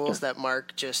three schools that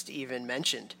Mark just even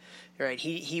mentioned. Right?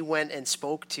 He went and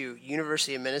spoke to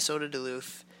University of Minnesota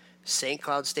Duluth, St.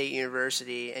 Cloud State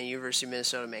University, and University of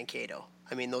Minnesota Mankato.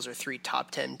 I mean, those are 3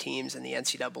 top 10 teams in the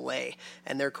NCAA,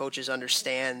 and their coaches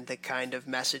understand the kind of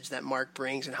message that Mark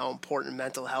brings and how important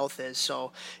mental health is.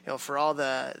 So, you know, for all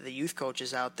the youth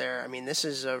coaches out there, I mean, this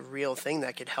is a real thing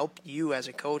that could help you as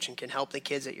a coach and can help the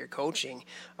kids that you're coaching,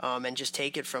 and just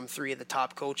take it from 3 of the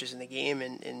top coaches in the game,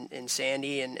 in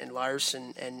Sandy and Lars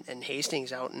and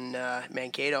Hastings out in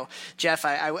Mankato. Jeff,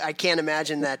 I can't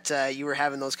imagine that you were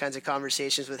having those kinds of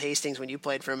conversations with Hastings when you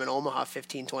played for him in Omaha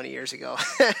 15, 20 years ago.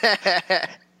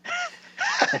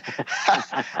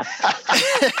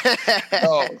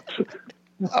 Oh,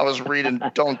 I was reading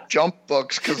Don't Jump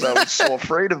books because I was so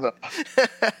afraid of them.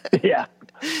 Yeah.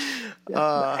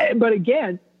 But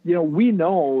again, you know, we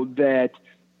know that,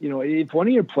 you know, if one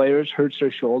of your players hurts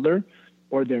their shoulder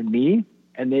or their knee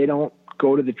and they don't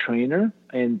go to the trainer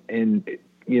and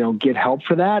you know, get help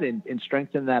for that and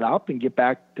strengthen that up and get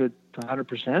back to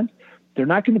 100%, they're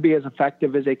not going to be as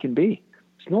effective as they can be.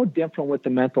 It's no different with the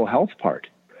mental health part.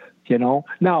 You know,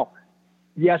 now,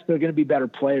 yes, they're going to be better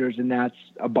players, and that's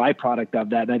a byproduct of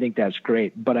that. And I think that's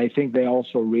great. But I think they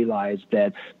also realize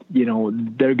that, you know,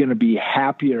 they're going to be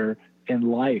happier in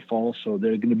life. Also,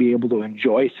 they're going to be able to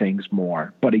enjoy things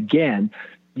more. But again,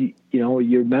 you know,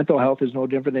 your mental health is no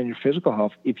different than your physical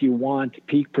health. If you want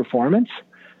peak performance,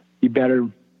 you better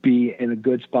be in a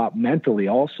good spot mentally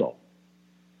also.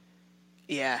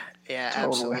 Yeah,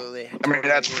 absolutely. I mean,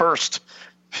 that's first.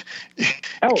 You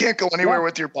can't go anywhere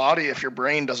with your body if your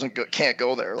brain can't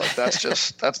go there. Like, that's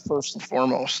first and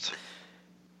foremost.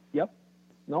 Yep.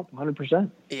 Nope.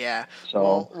 100%. Yeah.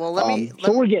 So, well, let me.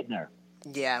 So we're getting there.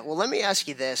 Yeah, well, let me ask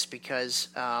you this because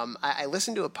I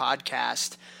listened to a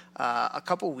podcast a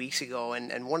couple weeks ago,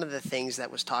 and one of the things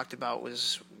that was talked about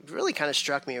was really kind of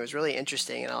struck me. It was really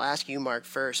interesting, and I'll ask you, Mark,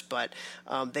 first. But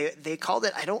they called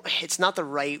it. It's not the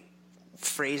right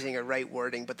phrasing or right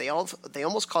wording, but they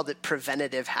almost called it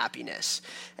preventative happiness.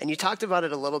 And you talked about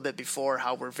it a little bit before,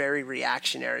 how we're very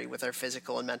reactionary with our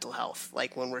physical and mental health.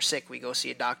 Like when we're sick, we go see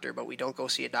a doctor, but we don't go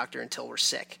see a doctor until we're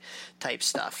sick, type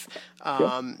stuff.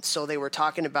 So they were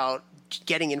talking about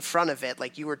getting in front of it,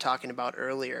 like you were talking about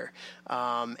earlier.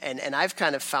 And I've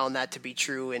kind of found that to be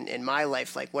true in my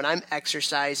life. Like when I'm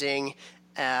exercising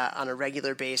on a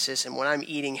regular basis, and when I'm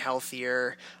eating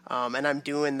healthier, and I'm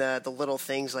doing the little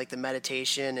things like the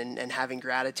meditation and having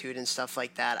gratitude and stuff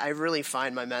like that, I really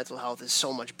find my mental health is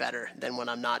so much better than when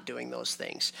I'm not doing those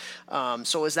things.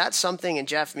 So is that something, and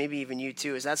Jeff, maybe even you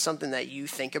too, is that something that you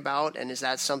think about, and is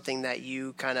that something that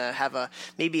you kind of have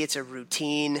maybe it's a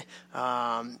routine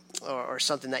or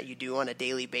something that you do on a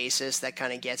daily basis that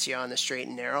kind of gets you on the straight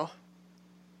and narrow?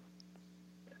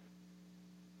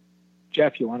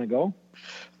 Jeff, you want to go?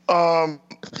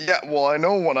 Yeah, well, I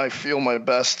know when I feel my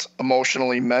best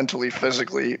emotionally, mentally,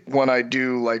 physically, when I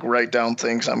do like write down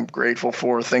things I'm grateful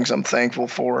for, things I'm thankful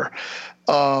for,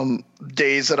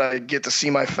 days that I get to see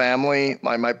my family,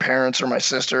 my parents or my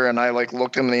sister, and I like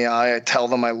look them in the eye, I tell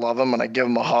them I love them and I give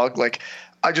them a hug. Like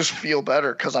I just feel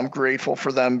better because I'm grateful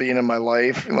for them being in my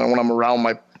life. You know, when I'm around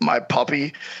my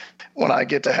puppy, when I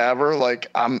get to have her, like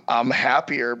I'm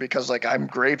happier because like I'm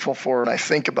grateful for her and I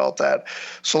think about that.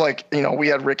 So like, you know, we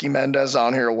had Ricky Mendez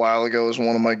on here a while ago as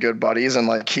one of my good buddies, and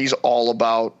like he's all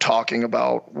about talking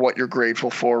about what you're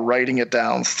grateful for, writing it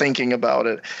down, thinking about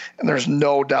it. And there's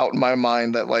no doubt in my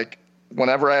mind that like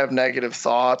whenever I have negative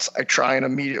thoughts, I try and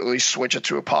immediately switch it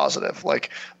to a positive.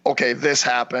 Like, okay, this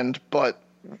happened, but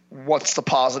what's the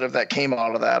positive that came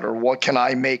out of that, or what can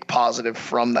I make positive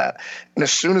from that? And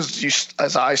as soon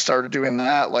as I started doing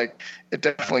that, like it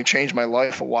definitely changed my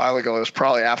life a while ago. It was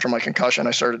probably after my concussion,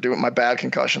 I started doing my bad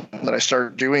concussion, that I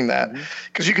started doing that.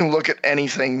 Because you can look at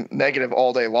anything negative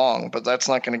all day long, but that's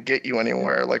not going to get you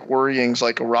anywhere. Like worrying's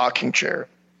like a rocking chair.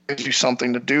 It gives you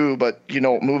something to do, but you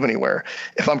don't move anywhere.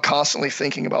 If I'm constantly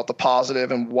thinking about the positive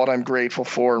and what I'm grateful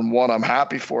for and what I'm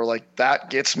happy for, like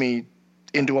that gets me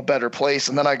into a better place,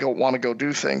 and then I want to go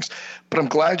do things. But I'm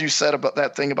glad you said about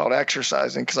that thing about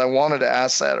exercising, because I wanted to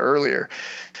ask that earlier.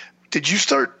 Did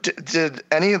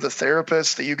any of the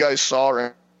therapists that you guys saw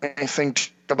or anything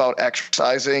about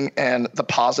exercising and the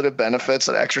positive benefits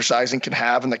that exercising can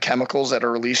have and the chemicals that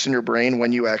are released in your brain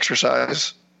when you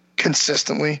exercise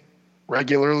consistently,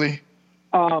 regularly?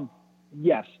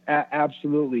 Yes,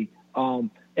 absolutely.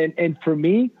 And for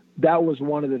me, that was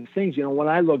one of the things, you know, when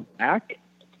I look back,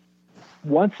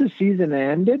 once the season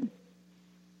ended,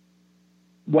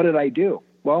 what did I do?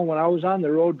 Well, when I was on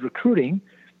the road recruiting,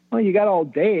 well, you got all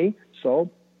day. So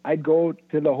I'd go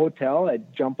to the hotel,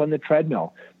 I'd jump on the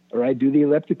treadmill, or I'd do the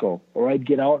elliptical, or I'd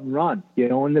get out and run. You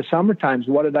know, in the summer times,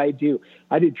 what did I do?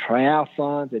 I did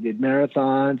triathlons, I did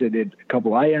marathons, I did a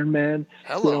couple Ironman.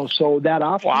 Hello. You know, so that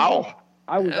often, wow,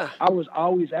 I was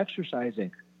always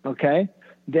exercising. Okay.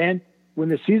 Then when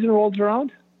the season rolls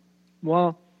around,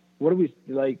 well, what do we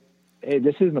like? Hey,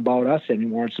 this isn't about us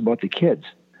anymore. It's about the kids.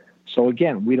 So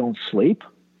again, we don't sleep,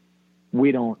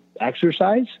 we don't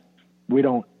exercise, we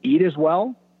don't eat as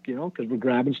well, you know, because we're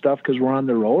grabbing stuff because we're on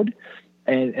the road.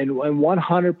 And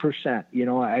 100%, you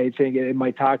know, I think in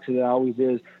my talks it always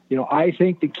is, you know, I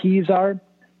think the keys are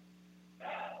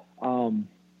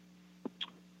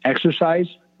exercise,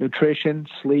 nutrition,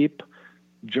 sleep,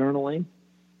 journaling,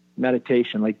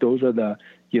 meditation. Like those are the,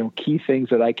 you know, key things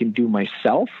that I can do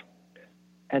myself.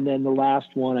 And then the last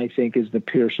one, I think, is the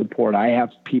peer support. I have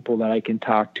people that I can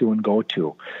talk to and go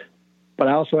to. But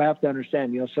I also have to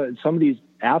understand, you know, so some of these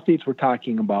athletes we're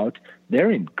talking about, they're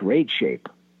in great shape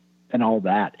and all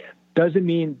that. Doesn't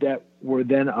mean that we're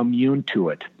then immune to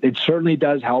it. It certainly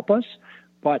does help us.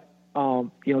 But,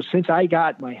 you know, since I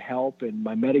got my help and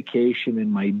my medication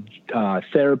and my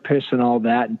therapist and all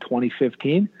that in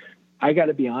 2015, I got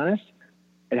to be honest,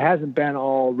 it hasn't been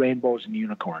all rainbows and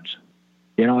unicorns.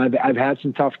 You know, I've had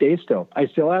some tough days still. I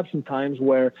still have some times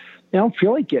where I don't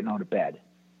feel like getting out of bed.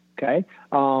 Okay.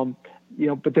 You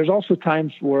know, but there's also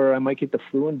times where I might get the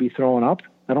flu and be throwing up.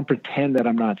 I don't pretend that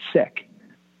I'm not sick.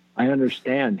 I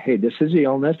understand, hey, this is the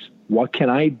illness. What can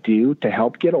I do to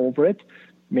help get over it,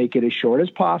 make it as short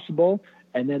as possible,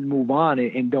 and then move on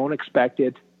and don't expect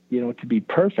it, you know, to be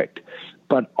perfect.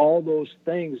 But all those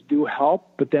things do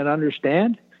help, but then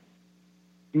understand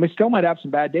you still might have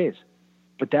some bad days.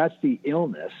 but that's the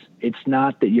illness. It's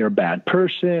not that you're a bad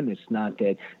person. It's not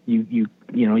that you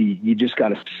just got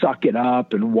to suck it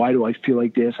up. And why do I feel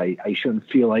like this? I shouldn't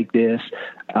feel like this.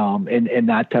 And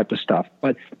that type of stuff.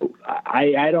 But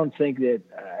I don't think that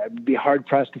I'd be hard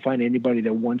pressed to find anybody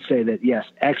that won't say that, yes,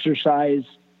 exercise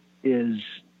is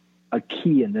a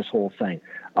key in this whole thing.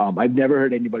 I've never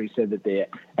heard anybody say that the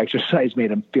exercise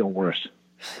made them feel worse.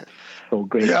 So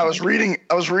great. Yeah, I was reading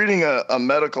a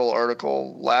medical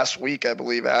article last week, I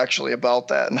believe, actually, about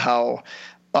that, and how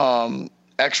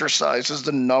exercise is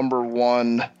the number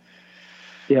one,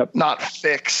 not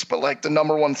fix, but like the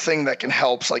number one thing that can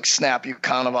help like snap you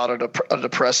kind of out of a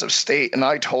depressive state. And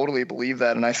I totally believe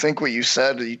that. And I think what you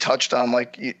said, you touched on,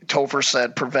 like Topher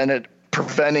said,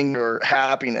 preventing your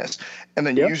happiness. And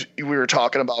then we were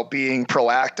talking about being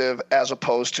proactive as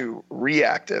opposed to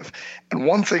reactive. And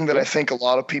one thing that I think a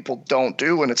lot of people don't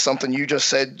do, and it's something you just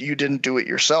said, you didn't do it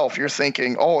yourself. You're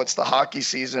thinking, oh, it's the hockey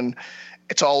season,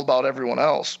 it's all about everyone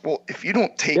else. Well, if you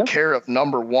don't take care of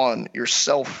number one,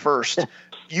 yourself first,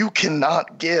 you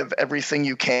cannot give everything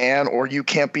you can, or you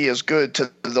can't be as good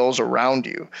to those around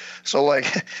you. So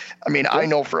like, I mean, I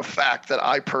know for a fact that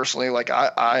I personally, like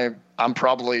I'm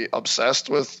probably obsessed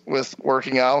with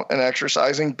working out and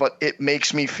exercising, but it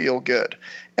makes me feel good.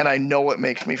 And I know it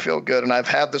makes me feel good. And I've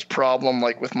had this problem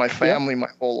like with my family my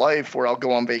whole life, where I'll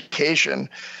go on vacation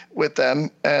with them,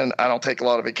 and I don't take a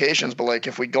lot of vacations, but like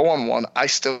if we go on one, I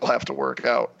still have to work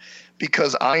out,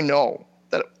 because I know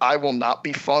that I will not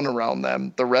be fun around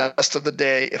them the rest of the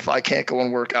day if I can't go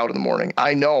and work out in the morning.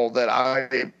 I know that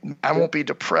I won't be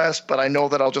depressed, but I know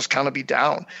that I'll just kind of be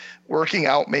down. Working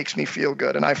out makes me feel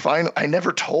good. And I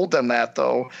never told them that,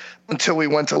 though, until we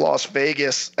went to Las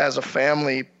Vegas as a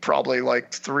family, probably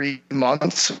like 3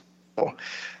 months ago,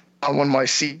 when my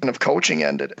season of coaching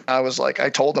ended. I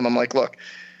told them, I'm like, look,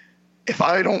 if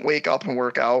I don't wake up and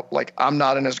work out, like I'm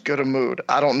not in as good a mood.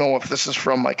 I don't know if this is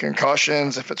from my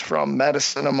concussions, if it's from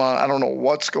medicine I'm on. I don't know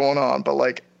what's going on, but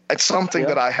like it's something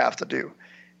that I have to do.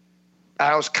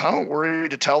 I was kind of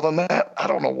worried to tell them that. I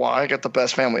don't know why. I got the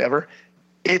best family ever.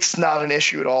 It's not an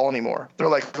issue at all anymore. They're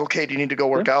like, okay, do you need to go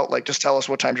work out? Like, just tell us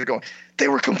what times you're going. They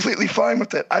were completely fine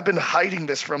with it. I've been hiding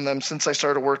this from them since I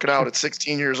started working out at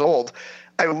 16 years old.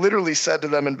 I literally said to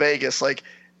them in Vegas, like,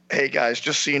 hey guys,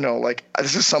 just so you know, like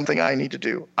this is something I need to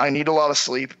do. I need a lot of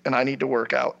sleep and I need to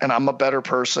work out, and I'm a better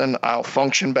person. I'll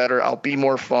function better. I'll be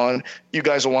more fun. You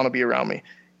guys will want to be around me.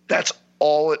 That's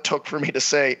all it took for me to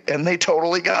say. And they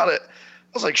totally got it.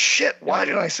 I was like, shit, why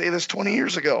didn't I say this 20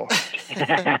 years ago?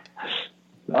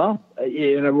 Well,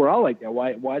 we're all like that.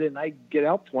 Why didn't I get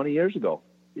help 20 years ago?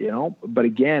 But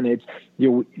again, it's,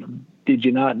 did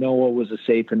you not know what was a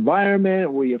safe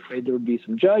environment? Were you afraid there would be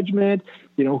some judgment?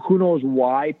 Who knows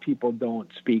why people don't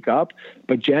speak up?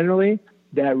 But generally,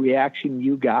 that reaction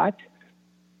you got,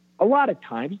 a lot of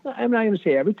times, I'm not going to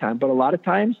say every time, but a lot of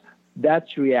times,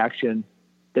 that's reaction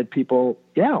that people,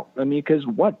 because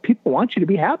people want you to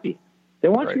be happy. They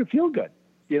want you to feel good,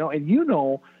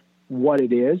 and what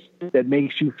it is that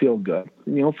makes you feel good.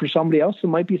 For somebody else, it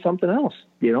might be something else.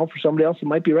 For somebody else, it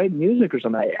might be writing music or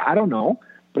something. I don't know.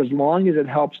 But as long as it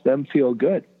helps them feel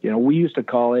good, we used to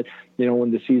call it,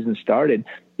 when the season started,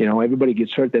 everybody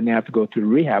gets hurt, then they have to go through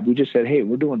rehab. We just said, hey,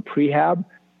 we're doing prehab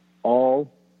all,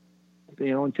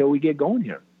 until we get going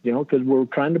here, because we're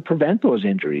trying to prevent those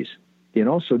injuries,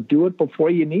 so do it before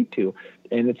you need to.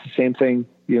 And it's the same thing,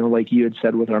 like you had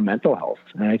said with our mental health.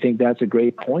 And I think that's a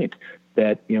great point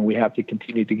that, we have to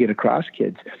continue to get across,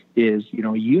 kids, is,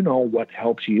 what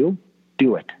helps you,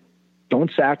 do it. Don't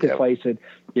sacrifice it,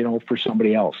 for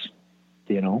somebody else,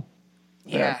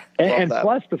 Yeah. And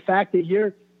plus the fact that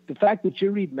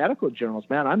you read medical journals,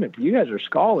 man, you guys are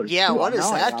scholars. Yeah. Too. What is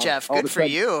that, Jeff? Good for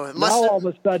you. Now all of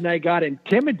a sudden I got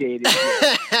intimidated.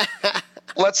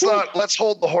 Let's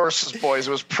hold the horses, boys.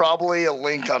 It was probably a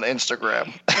link on Instagram.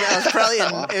 Yeah,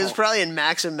 it was probably in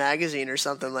Maxim magazine or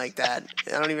something like that.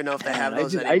 I don't even know if they have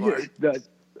those anymore.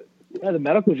 The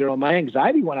medical journal, my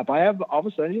anxiety went up. All of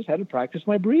a sudden I just had to practice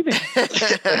my breathing.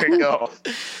 There you go.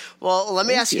 Well, let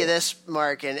me ask you this,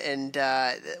 Mark, and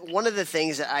one of the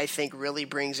things that I think really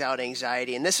brings out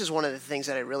anxiety, and this is one of the things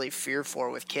that I really fear for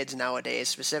with kids nowadays,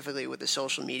 specifically with the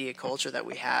social media culture that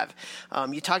we have.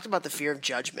 You talked about the fear of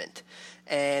judgment,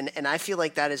 and I feel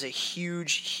like that is a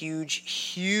huge, huge,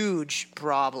 huge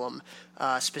problem,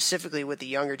 specifically with the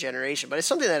younger generation. But it's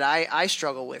something that I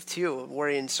struggle with too,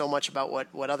 worrying so much about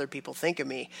what other people think of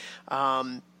me.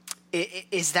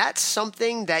 Is that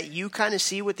something that you kind of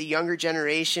see with the younger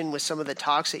generation with some of the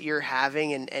talks that you're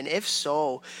having? And if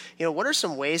so, what are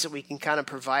some ways that we can kind of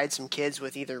provide some kids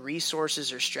with either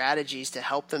resources or strategies to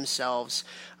help themselves,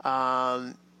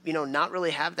 not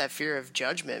really have that fear of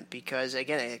judgment, because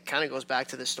again, it kind of goes back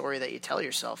to the story that you tell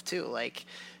yourself too. Like,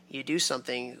 you do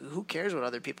something, who cares what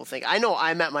other people think? I know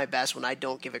I'm at my best when I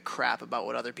don't give a crap about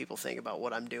what other people think about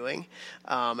what I'm doing.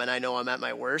 And I know I'm at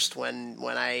my worst when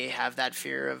I have that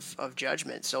fear of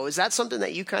judgment. So is that something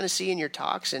that you kind of see in your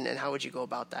talks, and how would you go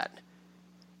about that?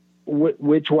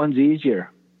 Which one's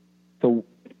easier? To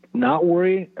not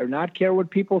worry or not care what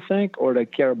people think, or to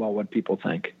care about what people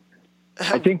think?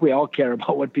 I think we all care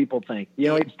about what people think.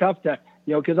 It's tough to,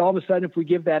 because all of a sudden if we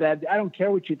give that ad, I don't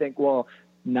care what you think. Well,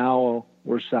 now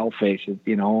we're selfish,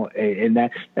 and that,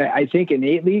 I think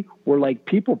innately we're like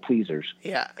people pleasers.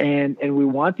 Yeah. And we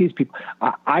want these people.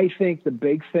 I think the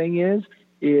big thing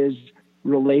is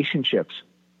relationships.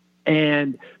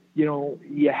 And,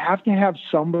 you have to have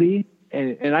somebody,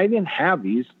 and I didn't have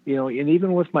these, and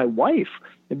even with my wife,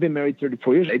 I've been married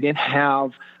 34 years. I didn't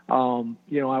have, I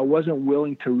wasn't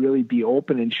willing to really be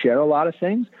open and share a lot of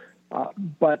things.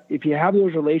 But if you have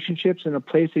those relationships in a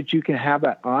place that you can have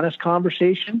that honest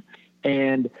conversation,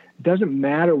 and it doesn't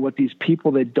matter what these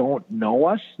people that don't know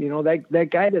us, that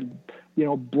guy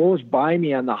that, blows by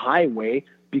me on the highway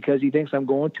because he thinks I'm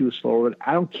going too slow,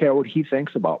 I don't care what he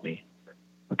thinks about me.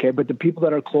 Okay. But the people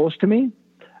that are close to me,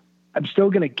 I'm still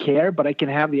going to care, but I can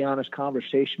have the honest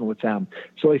conversation with them.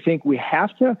 So I think we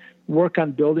have to work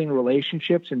on building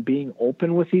relationships and being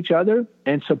open with each other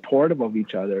and supportive of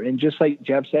each other. And just like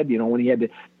Jeff said, when he had to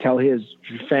tell his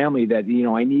family that,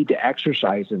 I need to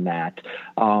exercise in that.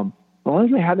 As long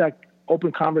as we have that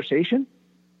open conversation,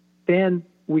 then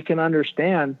we can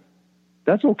understand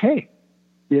that's okay.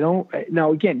 Now,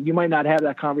 again, you might not have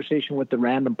that conversation with the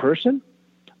random person,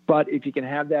 but if you can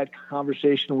have that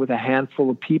conversation with a handful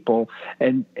of people,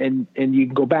 and you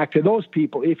can go back to those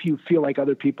people if you feel like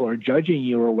other people are judging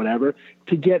you or whatever,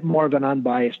 to get more of an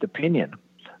unbiased opinion.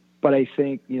 But I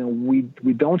think, we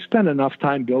don't spend enough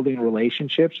time building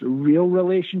relationships, real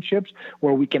relationships,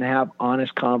 where we can have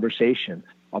honest conversation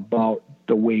about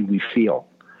the way we feel.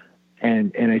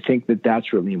 And I think that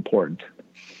that's really important.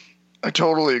 I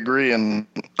totally agree. And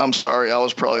I'm sorry, I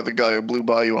was probably the guy who blew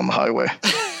by you on the highway.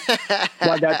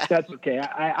 Well, that's okay.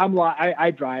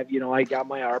 I drive. I got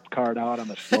my ARP card out. I'm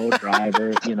a slow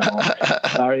driver.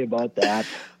 Sorry about that.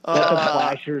 Put the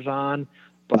flashers on,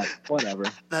 but whatever.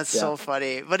 That's so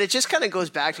funny. But it just kind of goes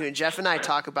back to, and Jeff and I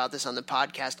talk about this on the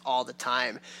podcast all the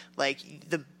time. Like,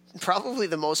 probably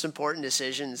the most important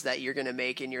decisions that you're going to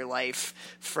make in your life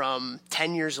from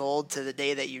 10 years old to the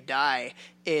day that you die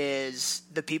is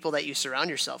the people that you surround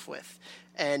yourself with.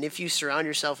 And if you surround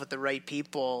yourself with the right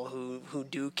people who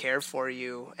do care for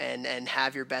you and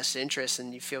have your best interests,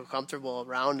 and you feel comfortable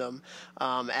around them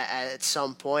at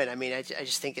some point, I mean, I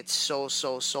just think it's so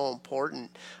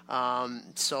important.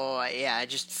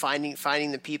 Just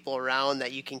finding the people around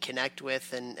that you can connect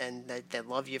with and that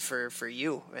love you for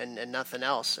you and nothing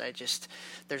else.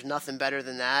 There's nothing better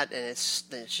than that, and it's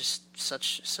just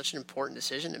such an important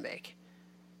decision to make.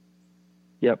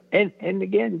 Yep. And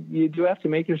again, you do have to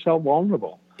make yourself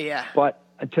vulnerable. Yeah. But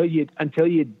until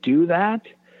you do that,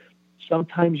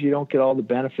 sometimes you don't get all the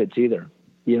benefits either.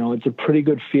 It's a pretty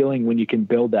good feeling when you can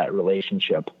build that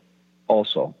relationship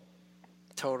also.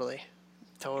 Totally.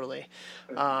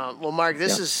 Well, Mark,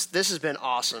 this has been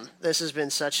awesome. This has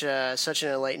been such an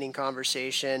enlightening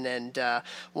conversation, and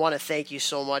want to thank you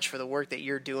so much for the work that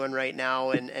you're doing right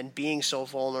now and being so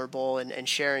vulnerable and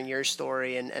sharing your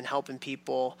story and helping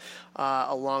people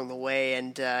along the way.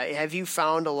 And have you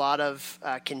found a lot of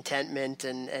contentment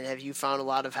and have you found a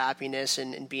lot of happiness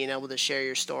in being able to share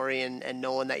your story and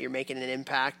knowing that you're making an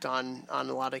impact on a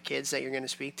lot of kids that you're going to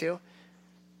speak to?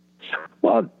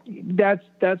 Well, that's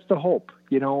the hope,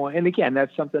 and again,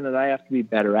 that's something that I have to be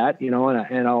better at, and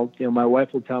I'll, my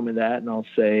wife will tell me that, and I'll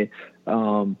say,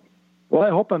 well, I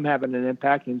hope I'm having an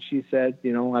impact. And she said,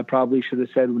 I probably should have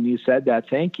said when you said that,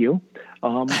 thank you,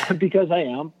 because I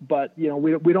am, but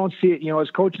we don't see it,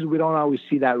 as coaches, we don't always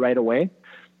see that right away.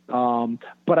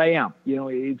 But I am,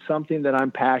 it's something that I'm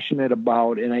passionate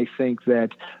about. And I think that,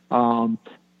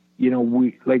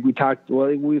 we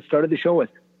started the show with,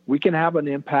 we can have an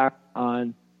impact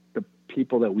on the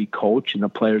people that we coach and the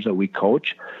players that we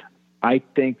coach. I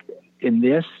think in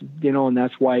this, and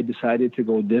that's why I decided to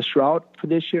go this route for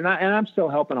this year. And I'm still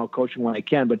helping out coaching when I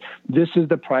can, but this is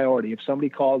the priority. If somebody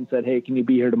called and said, hey, can you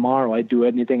be here tomorrow? I'd do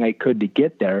anything I could to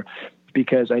get there,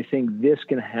 because I think this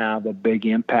can have a big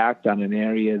impact on an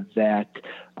area that,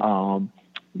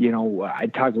 I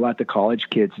talk a lot to college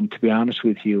kids, and to be honest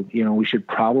with you, we should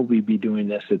probably be doing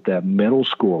this at the middle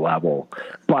school level,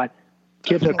 but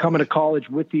kids are coming to college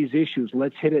with these issues.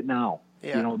 Let's hit it now.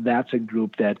 Yeah. That's a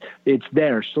group that it's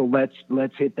there. So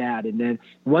let's hit that. And then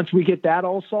once we get that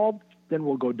all solved, then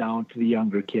we'll go down to the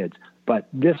younger kids. But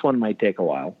this one might take a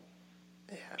while.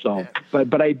 So,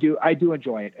 but I do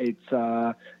enjoy it. It's,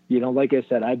 like I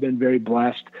said, I've been very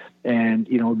blessed, and,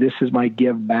 this is my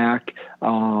give back.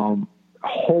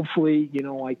 Hopefully,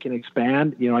 I can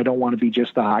expand. I don't want to be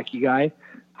just the hockey guy.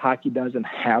 Hockey doesn't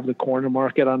have the corner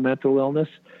market on mental illness.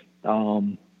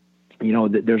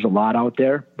 There's a lot out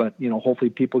there, but, hopefully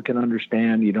people can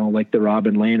understand, like the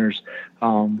Robin Lahners,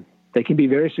 they can be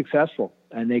very successful,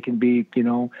 and they can be,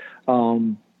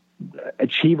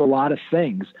 achieve a lot of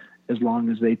things as long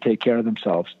as they take care of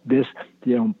themselves. This,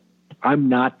 I'm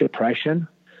not depression.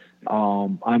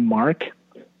 I'm Mark.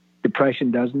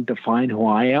 Depression doesn't define who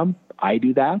I am. I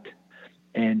do that.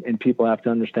 And people have to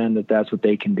understand that that's what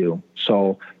they can do.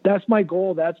 So that's my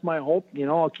goal. That's my hope.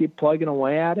 I'll keep plugging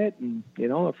away at it. And,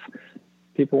 if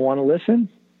people want to listen,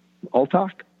 I'll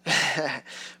talk.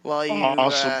 Well,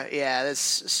 awesome. That's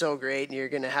so great, and you're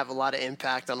going to have a lot of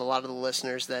impact on a lot of the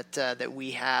listeners that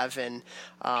we have, and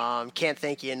can't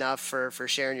thank you enough for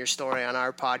sharing your story on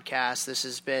our podcast. This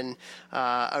has been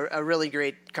a really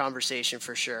great conversation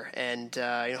for sure, and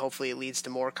hopefully it leads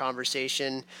to more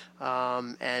conversation,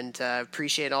 and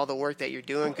appreciate all the work that you're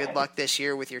doing. Good luck this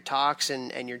year with your talks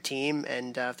and your team,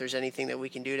 and if there's anything that we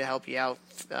can do to help you out,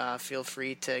 feel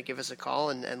free to give us a call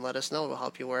and let us know. We'll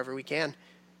help you wherever we can.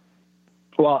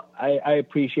 Well, I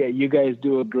appreciate it. You guys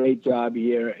do a great job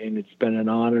here, and it's been an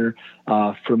honor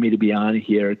for me to be on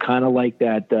here. Kind of like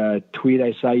that tweet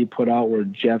I saw you put out where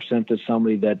Jeff sent to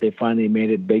somebody that they finally made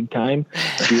it big time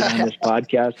being on this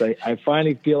podcast. I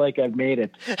finally feel like I've made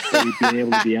it, being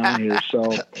able to be on here.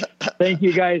 So thank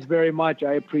you guys very much.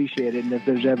 I appreciate it. And if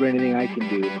there's ever anything I can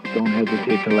do, don't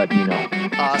hesitate to let me know.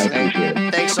 Awesome. I appreciate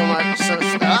it. Thanks so much.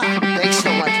 Thanks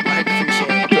so much.